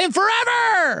ride with him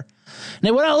forever. And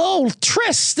they went on a little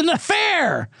tryst and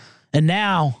affair. And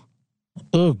now,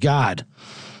 oh, God.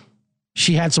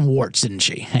 She had some warts, didn't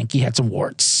she? Henke had some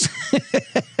warts.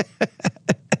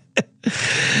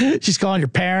 She's calling your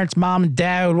parents, mom and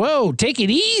dad. Whoa, take it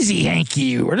easy,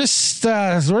 Henke. We're just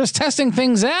testing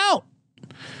things out.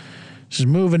 She's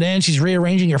moving in. She's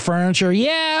rearranging your furniture.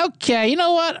 Yeah, okay. You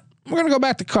know what? We're going to go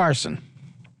back to Carson.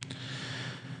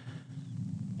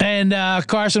 And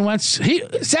Carson Wentz,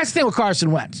 that's the thing with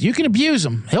Carson Wentz. You can abuse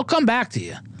him. He'll come back to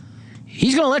you.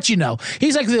 He's going to let you know.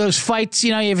 He's like those fights,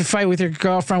 you have a fight with your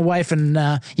girlfriend, wife, and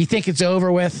you think it's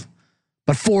over with.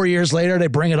 But 4 years later, they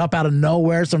bring it up out of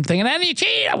nowhere. So I'm thinking, and you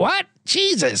cheated. What?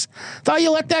 Jesus. Thought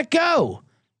you let that go.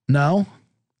 No,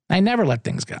 I never let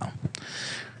things go.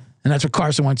 And that's what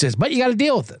Carson Wentz is. But you got to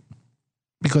deal with it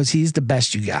because he's the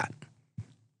best you got.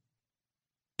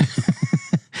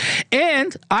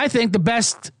 And I think the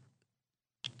best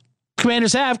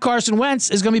Commanders have, Carson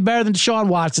Wentz, is going to be better than Deshaun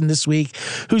Watson this week,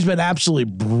 who's been absolutely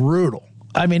brutal.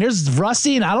 I mean, there's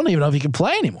Rusty, and I don't even know if he can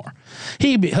play anymore.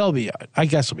 He'll be, I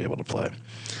guess he'll be able to play.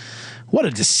 What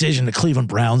a decision the Cleveland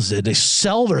Browns did. They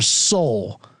sell their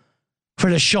soul for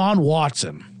Deshaun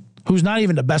Watson, who's not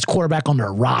even the best quarterback on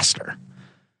their roster.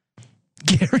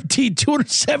 Guaranteed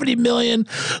 $270 million,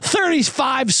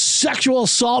 35 sexual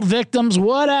assault victims,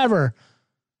 whatever.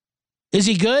 Is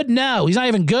he good? No, he's not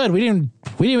even good. We didn't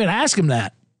even ask him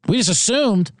that. We just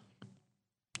assumed,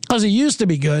 because he used to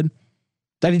be good,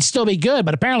 that he'd still be good,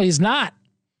 but apparently he's not.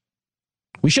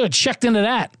 We should have checked into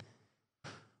that.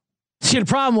 See, the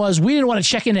problem was we didn't want to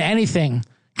check into anything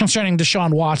concerning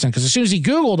Deshaun Watson, because as soon as he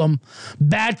Googled him,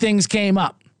 bad things came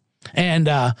up. And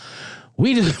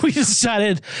we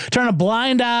decided to turn a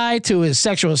blind eye to his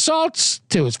sexual assaults,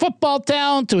 to his football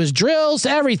talent, to his drills, to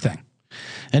everything.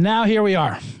 And now here we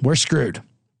are. We're screwed.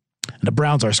 And the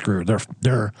Browns are screwed.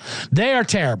 They are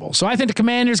terrible. So I think the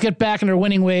Commanders get back in their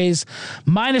winning ways.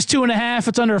 -2.5.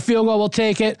 It's under a field goal. We'll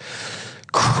take it.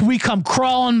 We come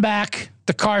crawling back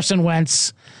to Carson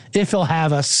Wentz, if he'll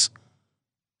have us,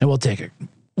 and we'll take it.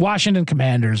 Washington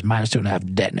Commanders,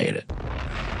 -2.5. Detonate it.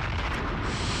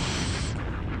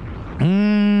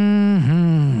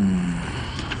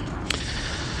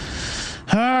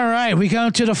 All right, we go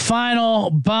to the final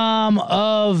bomb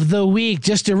of the week.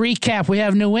 Just to recap, we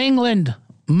have New England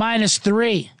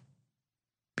 -3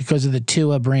 because of the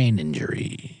Tua brain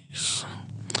injuries.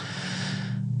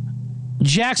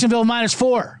 Jacksonville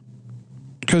 -4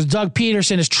 because Doug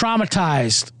Peterson is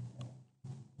traumatized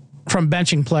from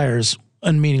benching players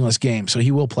in meaningless games, so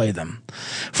he will play them.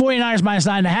 49ers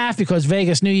 -9.5 because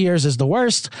Vegas New Year's is the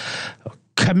worst.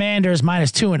 Commanders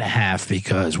 -2.5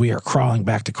 because we are crawling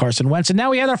back to Carson Wentz. And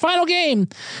now we have our final game.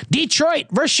 Detroit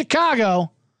versus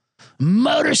Chicago.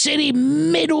 Motor City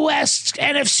Midwest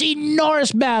NFC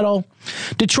Norris battle.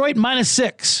 Detroit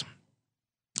 -6.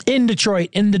 In Detroit,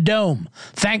 in the Dome.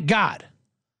 Thank God.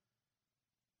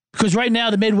 Because right now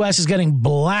the Midwest is getting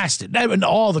blasted. And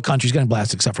all the country's getting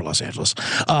blasted except for Los Angeles.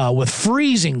 With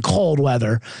freezing cold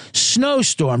weather.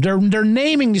 Snowstorm. They're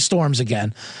naming the storms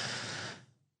again.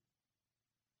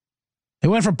 It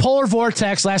went from polar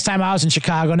vortex last time I was in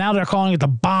Chicago. Now they're calling it the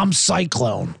bomb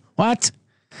cyclone. What?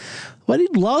 Why do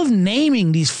you love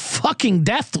naming these fucking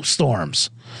death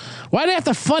storms? Why do they have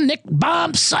to fun Nick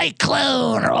bomb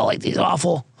cyclone or all like these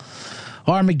awful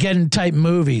Armageddon type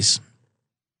movies?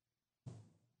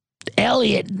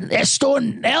 Elliot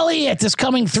is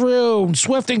coming through,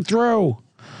 swifting through.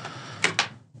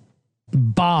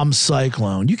 Bomb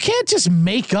cyclone. You can't just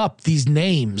make up these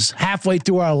names halfway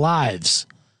through our lives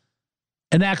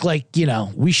and act like,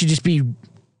 we should just be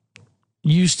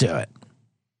used to it.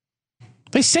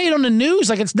 They say it on the news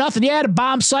like it's nothing. Yeah, the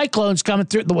bomb cyclone's coming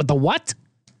through. The what?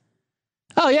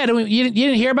 Oh, yeah. You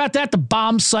didn't hear about that? The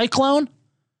bomb cyclone?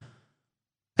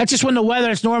 That's just when the weather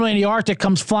that's normally in the Arctic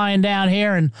comes flying down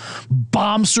here and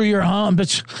bombs through your home,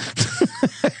 but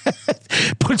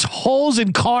puts holes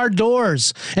in car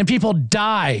doors and people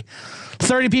die.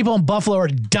 30 people in Buffalo are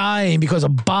dying because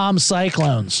of bomb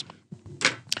cyclones.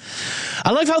 I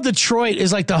like how Detroit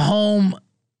is like the home,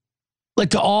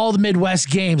 like to all the Midwest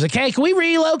games. Like, hey, can we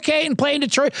relocate and play in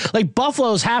Detroit? Like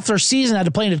Buffalo's half their season had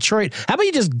to play in Detroit. How about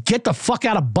you just get the fuck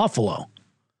out of Buffalo?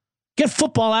 Get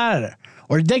football out of there.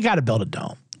 Or they got to build a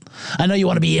dome. I know you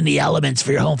want to be in the elements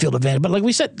for your home field advantage, but like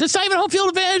we said, there's not even home field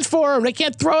advantage for them. They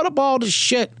can't throw the ball to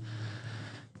shit.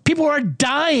 People are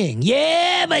dying.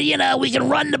 Yeah, but we can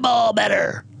run the ball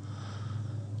better.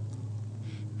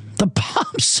 The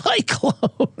bomb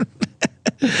cyclone.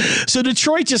 So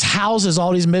Detroit just houses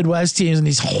all these Midwest teams in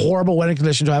these horrible weather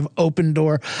conditions to have open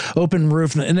door, open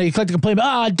roof. And they like to complain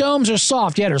about, domes are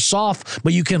soft. Yeah, they're soft,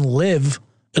 but you can live.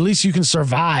 At least you can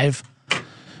survive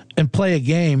and play a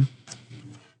game.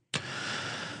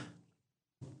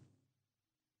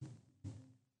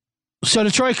 So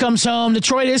Detroit comes home.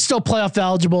 Detroit is still playoff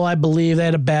eligible, I believe. They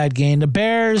had a bad game. The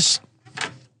Bears,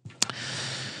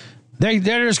 they're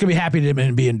just going to be happy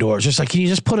to be indoors. Just like, can you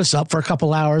just put us up for a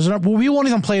couple hours? We won't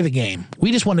even play the game.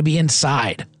 We just want to be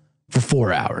inside for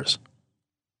 4 hours.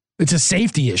 It's a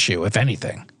safety issue, if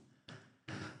anything.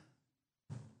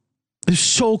 It's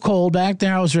so cold back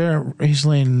there. I was there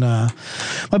recently, and my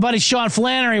buddy Sean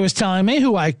Flannery was telling me,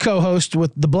 who I co-host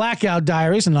with the Blackout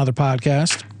Diaries, another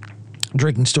podcast.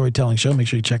 Drinking storytelling show. Make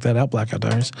sure you check that out, Blackout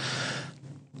Diaries.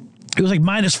 It was like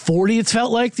minus 40, it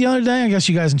felt like the other day. I guess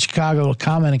you guys in Chicago will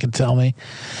comment and can tell me.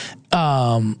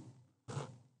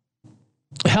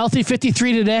 Healthy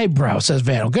 53 today, bro, says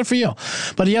Vandal. Good for you.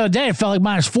 But the other day, it felt like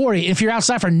minus 40. If you're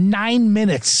outside for 9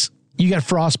 minutes, you got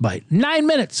frostbite. 9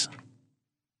 minutes.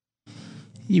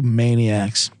 You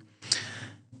maniacs.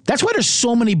 That's why there's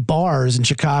so many bars in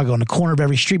Chicago on the corner of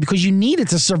every street, because you need it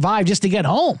to survive just to get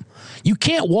home. You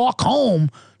can't walk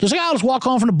home. Just like, I'll just walk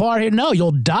home from the bar here. No,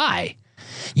 you'll die.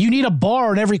 You need a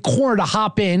bar in every corner to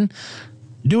hop in,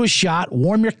 do a shot,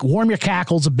 warm your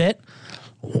cackles a bit,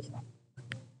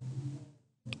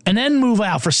 and then move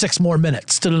out for 6 more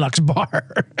minutes to the next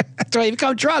bar. That's why you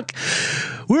become drunk.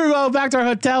 We were going back to our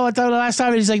hotel the last time,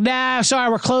 and he's like, nah,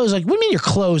 sorry, we're closed. Like, what do you mean you're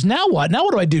closed? Now what? Now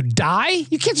what do I do? Die?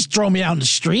 You can't just throw me out in the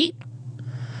street.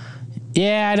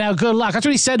 Yeah, I know. Good luck. That's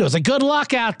what he said to us. Like, good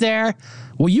luck out there.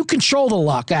 Well, you control the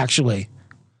luck, actually.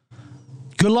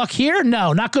 Good luck here?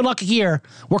 No, not good luck here.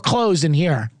 We're closed in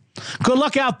here. Good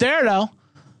luck out there, though.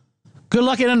 Good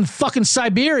luck in fucking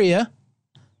Siberia.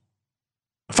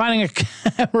 Finding a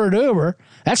cab or an Uber.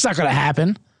 That's not going to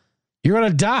happen. You're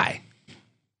going to die.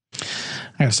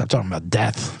 I got to stop talking about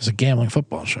death. It's a gambling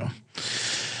football show.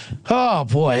 Oh,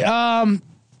 boy.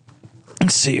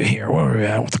 Let's see here. Where are we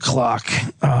at with the clock?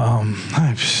 All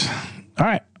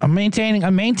right. I'm maintaining,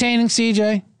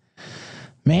 CJ.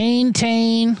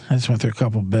 Maintain. I just went through a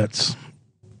couple bits.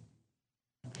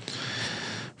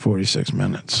 46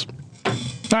 minutes. All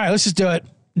right, let's just do it.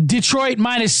 Detroit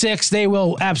 -6. They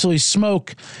will absolutely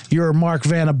smoke your Mark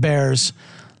Vanna Bears.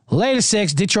 Lay to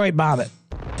 6. Detroit bomb it.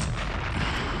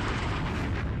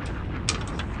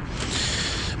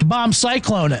 Bomb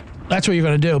cyclone it. That's what you're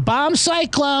going to do. Bomb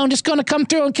cyclone. Just going to come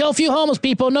through and kill a few homeless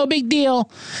people. No big deal.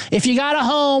 If you got a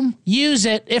home, use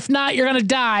it. If not, you're going to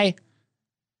die.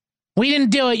 We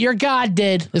didn't do it. Your God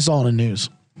did. This is all in the news.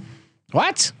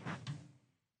 What?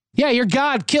 Yeah, your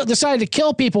God decided to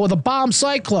kill people with a bomb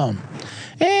cyclone.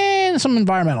 And some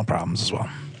environmental problems as well.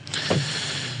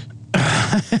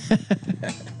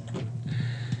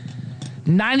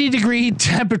 90-degree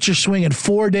temperature swing in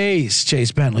 4 days,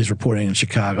 Chase Bentley's reporting in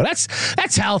Chicago.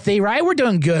 That's healthy, right? We're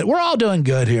doing good. We're all doing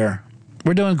good here.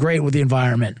 We're doing great with the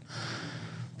environment.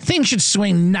 Things should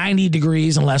swing 90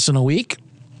 degrees in less than a week.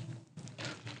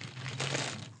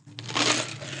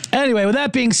 Anyway, with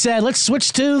that being said, let's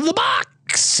switch to the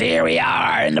box. Here we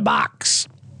are in the box.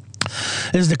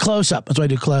 This is the close-up. That's why I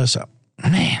do close-up.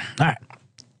 Man, all right.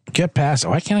 Get past it.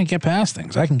 Why can't I get past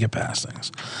things? I can get past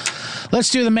things. Let's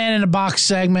do the man in the box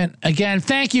segment. Again,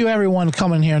 thank you, everyone,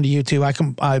 coming here onto YouTube.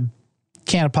 I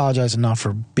can't apologize enough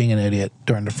for being an idiot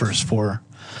during the first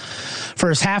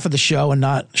half of the show and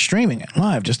not streaming it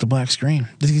live, just a black screen.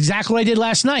 This is exactly what I did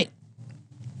last night.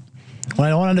 When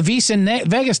I went on the Visa in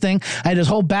Vegas thing, I had this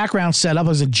whole background set up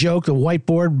as a joke, the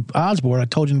whiteboard, odds board. I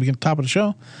told you in the top of the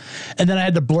show. And then I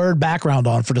had the blurred background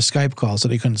on for the Skype call so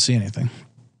they couldn't see anything.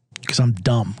 Because I'm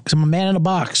dumb. Because I'm a man in a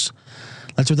box.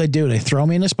 That's what they do. They throw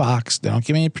me in this box. They don't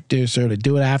give me a producer. They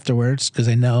do it afterwards because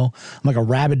they know I'm like a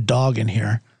rabid dog in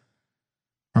here.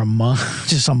 Or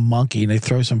just some monkey. And they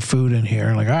throw some food in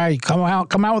here. Like, all right, come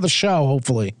out with a show,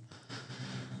 hopefully.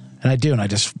 And I do. And I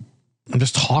just I'm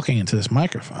just talking into this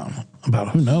microphone about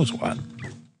who knows what.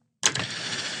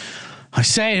 I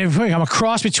say I'm a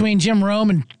cross between Jim Rome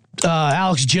and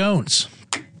Alex Jones.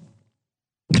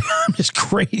 I'm just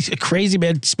crazy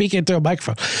man speaking into a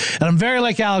microphone. And I'm very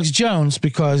like Alex Jones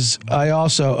because I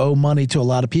also owe money to a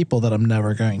lot of people that I'm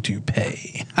never going to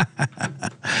pay.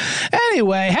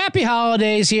 Anyway, happy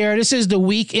holidays here. This is the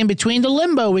week in between the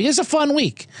limbo week. It's a fun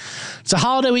week. It's a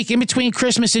holiday week in between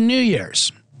Christmas and New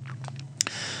Year's.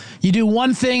 You do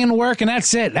one thing in work and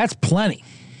that's it. That's plenty.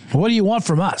 What do you want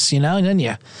from us? And then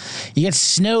you get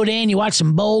snowed in, you watch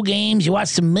some bowl games, you watch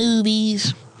some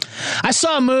movies. I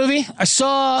saw a movie. I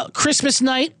saw Christmas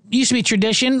night. It used to be a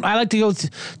tradition. I like to go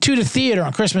to the theater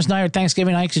on Christmas night or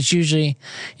Thanksgiving night because it's usually,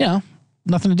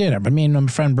 nothing to do there. But me and my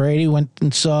friend Brady went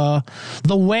and saw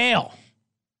The Whale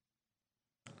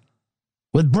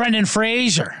with Brendan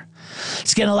Fraser.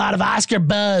 It's getting a lot of Oscar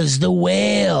buzz. The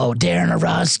Whale. Darren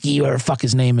Aronofsky, whatever the fuck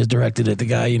his name is, directed it. The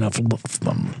guy,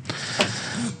 from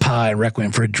Pie,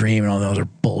 Requiem for a Dream, and all those are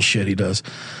bullshit he does.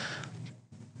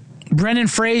 Brendan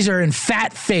Fraser in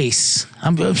Fat Face.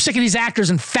 I'm sick of these actors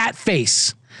in Fat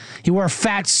Face. He wore a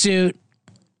fat suit.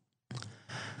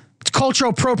 It's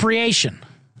cultural appropriation.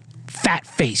 Fat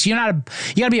Face. You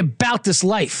gotta be about this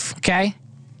life, okay? You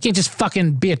can't just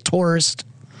fucking be a tourist.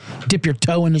 Dip your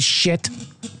toe in this shit.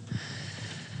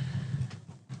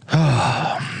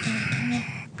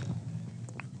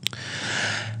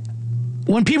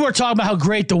 When people were talking about how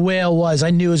great The Whale was, I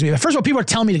knew it was me. First of all, people were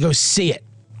telling me to go see it.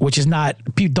 Which is not,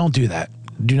 people don't do that.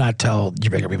 Do not tell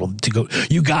your bigger people to go,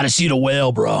 you got to see The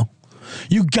Whale, bro.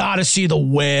 You got to see The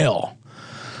Whale.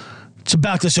 It's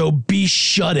about this obese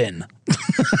shut-in.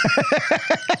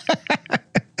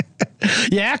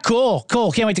 Yeah, cool.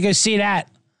 Can't wait to go see that.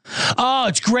 Oh,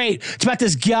 it's great. It's about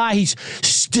this guy. He's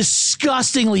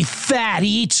disgustingly fat.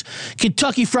 He eats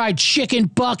Kentucky Fried Chicken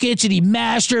buckets and he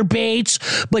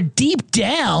masturbates. But deep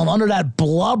down under that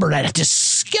blubber, that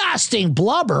disgusting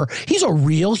blubber, he's a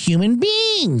real human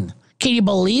being. Can you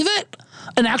believe it?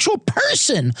 An actual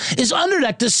person is under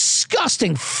that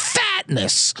disgusting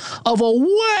fatness of a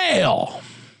whale.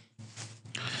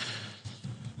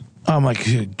 I'm like,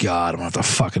 good God, I'm going to have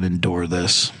to fucking endure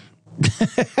this.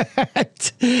 And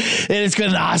it's got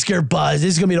an Oscar buzz.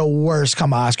 This is going to be the worst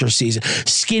come Oscar season.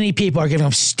 Skinny people are giving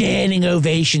them standing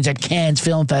ovations at Cannes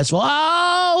Film Festival.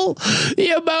 Oh,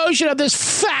 the emotion of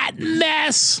this fat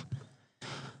mess.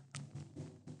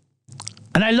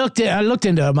 And I looked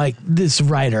into it. I'm like, this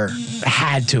writer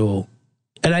had to.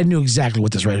 And I knew exactly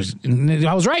what this writer's.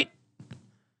 I was right.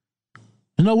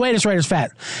 There's no way this writer's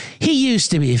fat. He used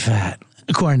to be fat,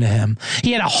 according to him.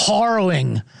 He had a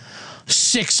harrowing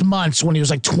 6 months when he was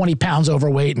like 20 pounds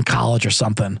overweight in college or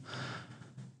something.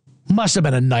 Must have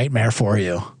been a nightmare for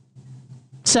you.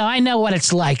 So I know what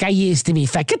it's like. I used to be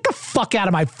fat. Get the fuck out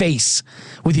of my face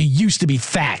with you used to be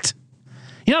fat.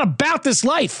 You're not about this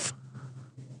life.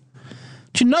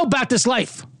 What you know about this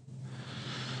life?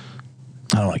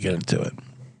 I don't want to get into it.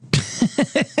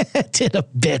 To the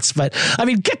bits, but I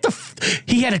mean,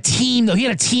 he had a team though. He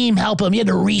had a team help him. He had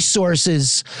the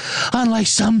resources. Unlike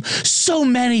so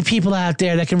many people out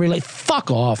there that can relate.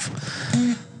 Fuck off.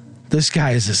 This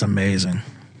guy is just amazing.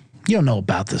 You don't know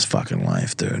about this fucking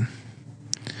life, dude.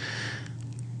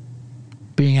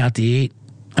 Being out to eat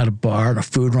at a bar and a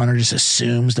food runner just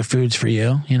assumes the food's for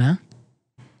you,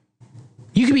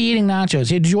 You could be eating nachos.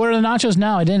 Hey, did you order the nachos?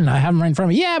 No, I didn't. I have them right in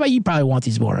front of me. Yeah, but you probably want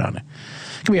these more on there.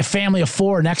 Could be a family of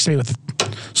 4 next to me with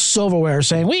silverware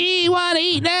saying, we want to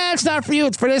eat. Nah, it's not for you.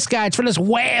 It's for this guy. It's for this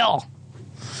whale.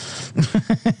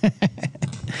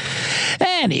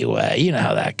 Anyway, you know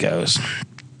how that goes.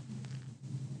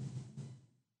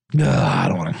 I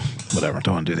don't want to, whatever.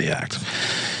 Don't want to do the act.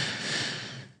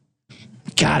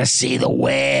 Gotta see The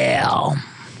Whale.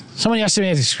 Somebody asked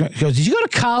me, goes, did you go to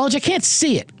college? I can't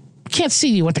see it. Can't see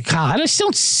you went to college. I just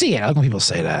don't see it. I like when people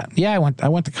say that. Yeah, I went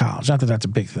to college. Not that that's a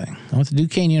big thing. I went to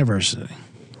Duquesne University.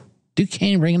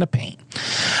 Duquesne bringing the pain.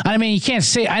 I mean, you can't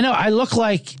say. I know. I look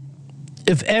like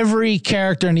if every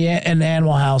character in the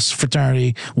Animal House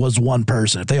fraternity was one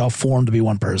person. If they all formed to be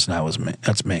one person, that was me.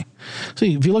 That's me. So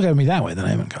if you look at me that way, then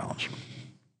I'm in college.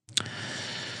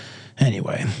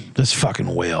 Anyway, this fucking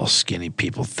whale, skinny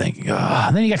people thinking.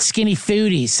 And then you got skinny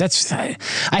foodies.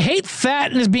 I hate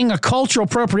fatness being a cultural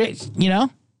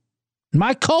appropriation,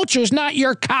 My culture's not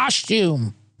your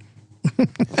costume.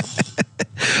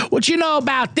 What you know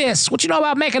about this? What you know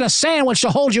about making a sandwich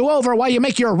to hold you over while you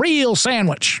make your real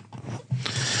sandwich?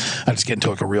 I just get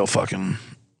into like a real fucking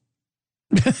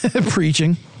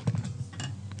preaching.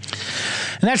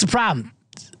 And that's the problem.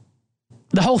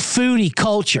 The whole foodie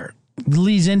culture.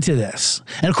 leads into this.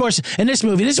 And of course, in this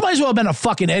movie, this might as well have been a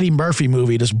fucking Eddie Murphy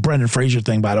movie, this Brendan Fraser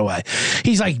thing, by the way.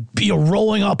 He's like,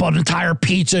 rolling up an entire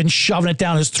pizza and shoving it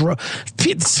down his throat.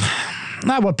 It's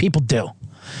not what people do.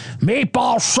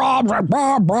 Meatball sub, blah,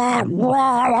 blah, blah,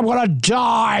 I'm going to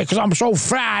die because I'm so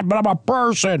fat, but I'm a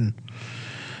person.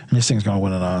 And this thing's going to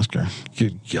win an Oscar.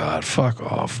 Good God, fuck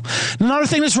off. Another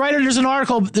thing, there's an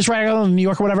article, this writer in New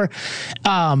York or whatever,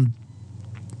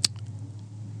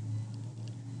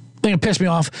 thing that pissed me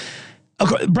off.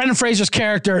 Brendan Fraser's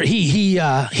character, he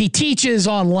teaches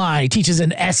online. He teaches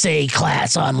an essay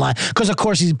class online because, of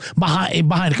course, he's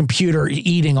behind a computer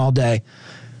eating all day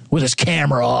with his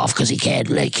camera off because he can't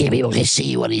be able to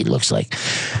see what he looks like.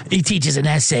 He teaches an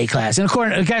essay class, and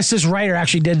I guess this writer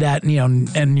actually did that,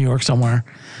 in New York somewhere.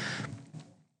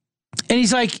 And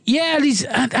he's like, yeah,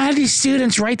 I had these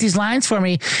students write these lines for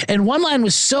me, and one line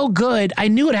was so good, I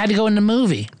knew it had to go in the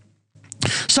movie.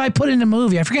 So I put it in the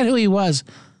movie. I forget who he was.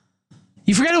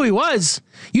 You forget who he was?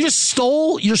 You just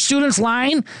stole your student's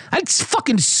line? I'd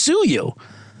fucking sue you.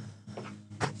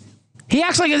 He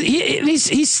acts like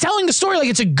he's telling the story like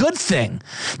it's a good thing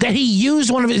that he used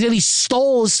that he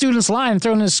stole his student's line and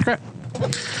threw it in his script.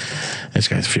 This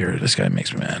guy's furious. This guy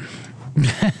makes me mad.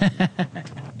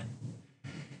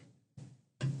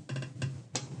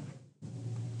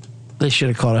 They should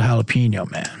have called it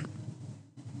Jalapeno Man.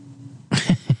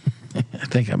 I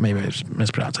think maybe I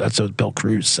mispronounced it. That's what Bill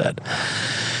Cruz said.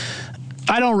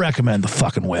 I don't recommend The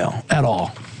fucking Whale at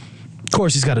all. Of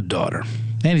course, he's got a daughter.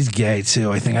 And he's gay,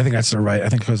 too. I think that's the right. I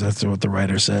think because that's what the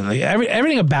writer said. Like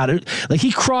everything about it, like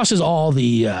he crosses all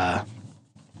the... they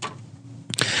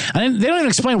don't even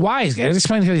explain why he's gay. They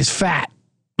explain because he's fat.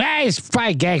 He's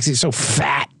probably gay because he's so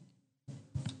fat.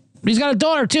 He's got a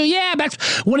daughter, too. Yeah, back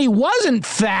when he wasn't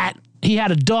fat, he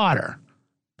had a daughter.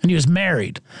 And he was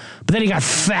married. But then he got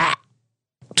fat.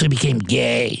 So he became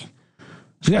gay.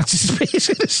 So that's just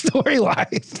basically the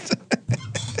storyline.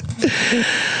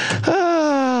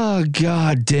 Oh,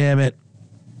 God damn it.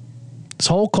 This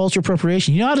whole culture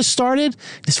appropriation. You know how this started?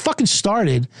 This fucking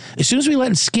started as soon as we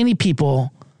let skinny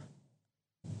people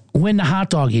win the hot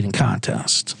dog eating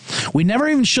contest. We never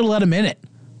even should have let them in it.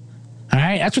 All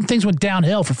right? That's when things went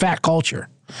downhill for fat culture.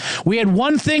 We had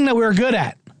one thing that we were good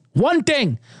at. One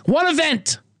thing. One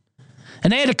event.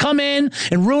 And they had to come in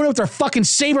and ruin it with their fucking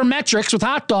sabermetrics with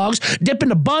hot dogs, dipping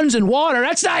the buns in water.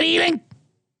 That's not eating.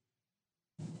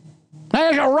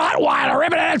 That's like a Rottweiler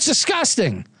ripping it. That's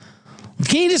disgusting.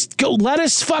 Can you just go let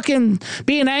us fucking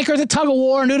be an anchor at the tug of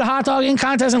war and do the hot dog eating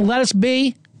contest and let us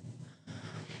be?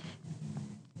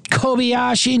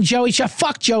 Kobayashi and Joey Chestnut.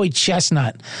 Fuck Joey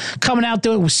Chestnut. Coming out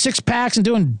doing with 6-packs and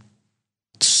doing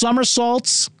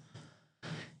somersaults.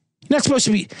 You're not supposed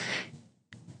to be...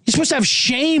 You're supposed to have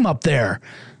shame up there.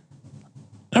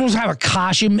 You don't have a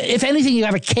costume. If anything, you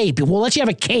have a cape. We'll let you have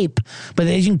a cape, but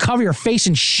then you can cover your face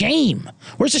in shame.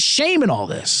 Where's the shame in all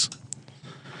this?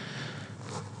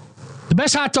 The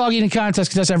best hot dog eating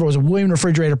contest ever was William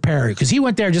Refrigerator Perry because he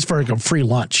went there just for a free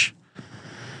lunch.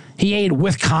 He ate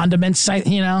with condiments,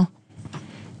 He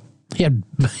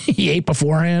ate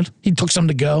beforehand. He took some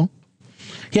to go.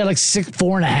 He had like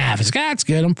 4.5. He's like, that's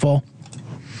good. I'm full.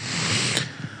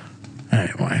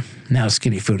 Anyway, now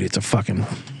skinny foodie. It's a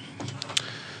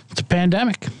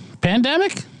pandemic.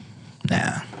 Pandemic?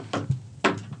 Nah.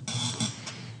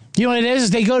 You know what it is?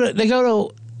 They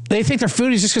think they're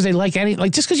foodies just because they like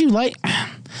just because you like.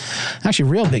 Actually,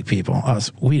 real big people,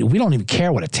 us, we don't even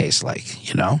care what it tastes like.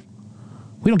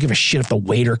 We don't give a shit if the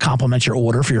waiter compliments your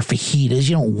order for your fajitas.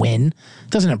 You don't win.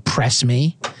 It doesn't impress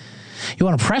me. You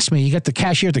want to impress me? You get the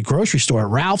cashier at the grocery store,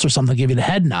 Ralph's or something, give you the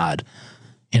head nod.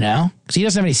 Because he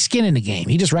doesn't have any skin in the game.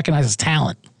 He just recognizes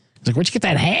talent. He's like, where'd you get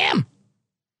that ham?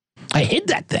 I hid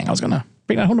that thing. I was going to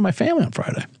bring that home to my family on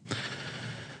Friday.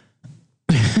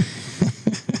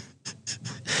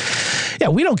 Yeah,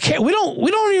 we don't care. We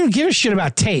don't even give a shit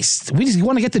about taste. We just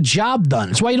want to get the job done.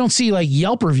 That's why you don't see like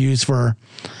Yelp reviews for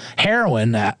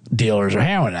heroin dealers or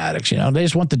heroin addicts. They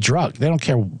just want the drug. They don't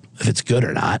care if it's good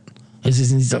or not. It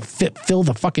just needs to fill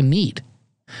the fucking need.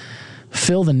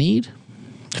 Fill the need?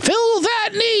 Fill that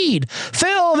need.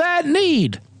 Fill that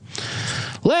need.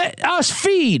 Let us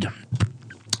feed.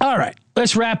 All right,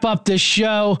 let's wrap up this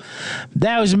show.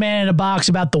 That was a Man in a Box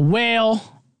about the whale.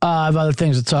 I have other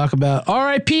things to talk about.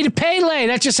 R.I.P. to Pele.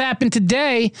 That just happened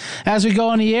today as we go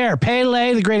on the air.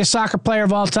 Pele, the greatest soccer player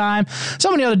of all time.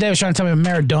 Someone the other day was trying to tell me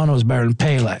Maradona was better than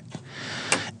Pele.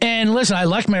 And listen, I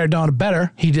like Maradona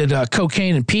better. He did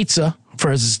cocaine and pizza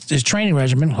for his training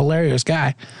regimen. Hilarious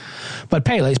guy. But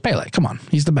Pele's Pele. Come on.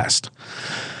 He's the best.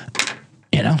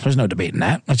 There's no debating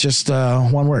that. It's just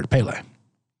one word, Pele.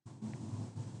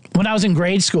 When I was in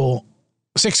grade school,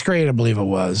 6th grade, I believe it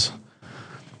was.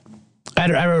 I had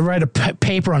to write a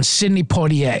paper on Sidney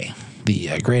Poitier,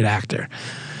 the great actor.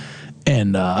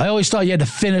 And I always thought you had to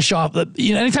finish off,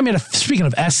 anytime you had speaking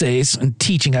of essays and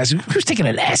teaching guys, who's taking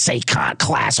an essay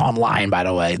class online, by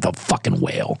the way? The fucking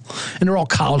whale. And they're all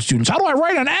college students. How do I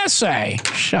write an essay?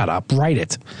 Shut up. Write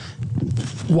it.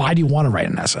 Why do you want to write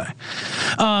an essay?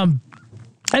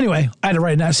 Anyway, I had to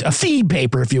write an essay, a feed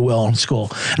paper, if you will, in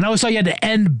school. And I always thought you had to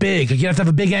end big. You have to have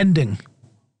a big ending.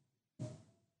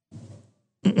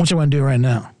 What you want to do right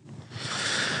now?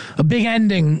 A big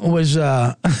ending was,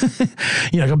 like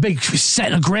a big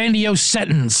a grandiose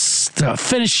sentence to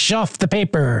finish off the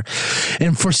paper.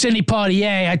 And for Sidney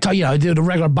Poitier, I did a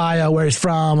regular bio, where he's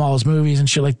from, all his movies and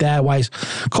shit like that, why he's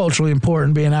culturally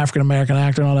important, being an African-American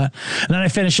actor and all that. And then I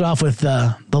finished it off with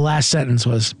the last sentence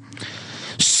was,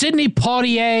 Sidney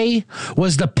Poitier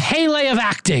was the Pele of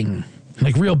acting.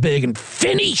 Like real big and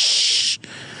finish.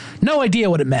 No idea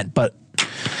what it meant, but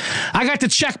I got the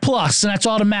check plus, and that's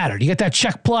all that mattered. You get that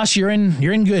check plus, you're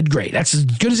in good grade. That's as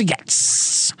good as it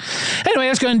gets. Anyway,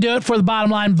 that's going to do it for the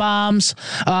Bottom Line Bombs.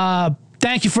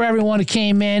 Thank you for everyone who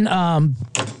came in. Let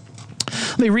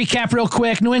me recap real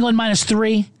quick. New England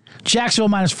 -3, Jacksonville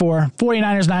 -4,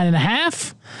 49ers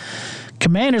 9.5,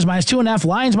 Commanders -2.5,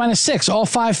 Lions -6. All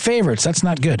 5 favorites. That's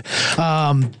not good.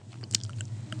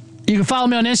 You can follow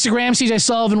me on Instagram. CJ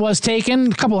Sullivan was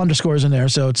taken. A couple underscores in there,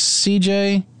 so it's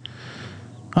CJ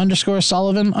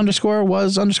 _Sullivan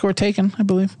 _ taken, I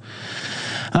believe.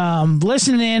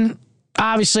 Listening in,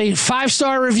 obviously,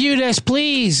 5-star review this,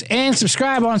 please, and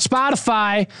subscribe on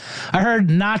Spotify. I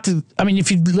heard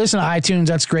if you listen to iTunes,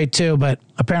 that's great too, but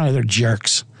apparently they're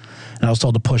jerks. And I was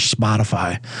told to push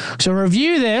Spotify. So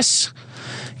review this,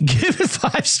 give it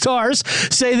 5 stars,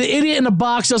 say the idiot in the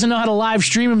box doesn't know how to live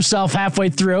stream himself halfway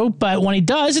through, but when he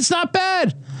does, it's not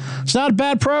bad. It's not a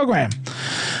bad program.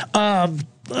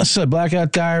 I said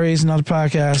Blackout Diaries, another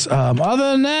podcast.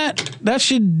 Other than that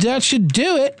should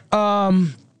do it.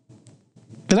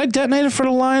 Did I detonate it for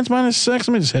the Lions -6? Let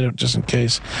me just hit it just in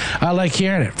case. I like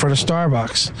hearing it for the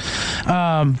Starbucks.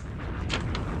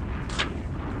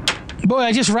 Boy,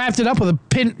 I just wrapped it up with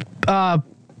a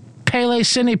Pele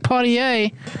Sidney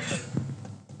Poitier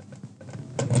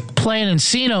playing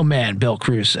Encino Man, Bill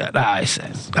Cruz said. I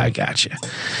said, I got you.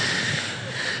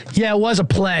 Yeah, it was a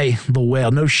play, The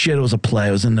Whale. No shit, it was a play.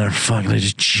 I was in there fucking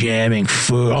just jamming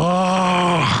food.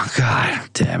 Oh, God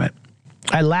damn it.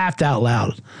 I laughed out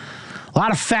loud. A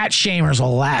lot of fat shamers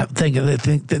will laugh. They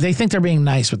think they're being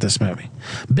nice with this movie.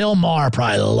 Bill Maher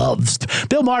probably loves.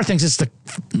 Bill Maher thinks it's the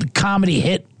comedy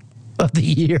hit of the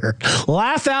year.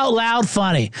 Laugh out loud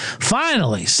funny.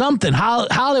 Finally, something.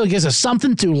 Hollywood gives us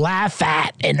something to laugh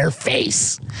at in their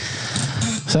face.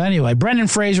 So anyway, Brendan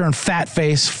Fraser and Fat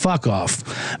Face, fuck off.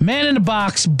 Man in the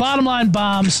Box, Bottom Line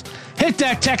Bombs. Hit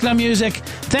that techno music.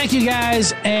 Thank you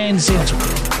guys, and see you next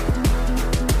week.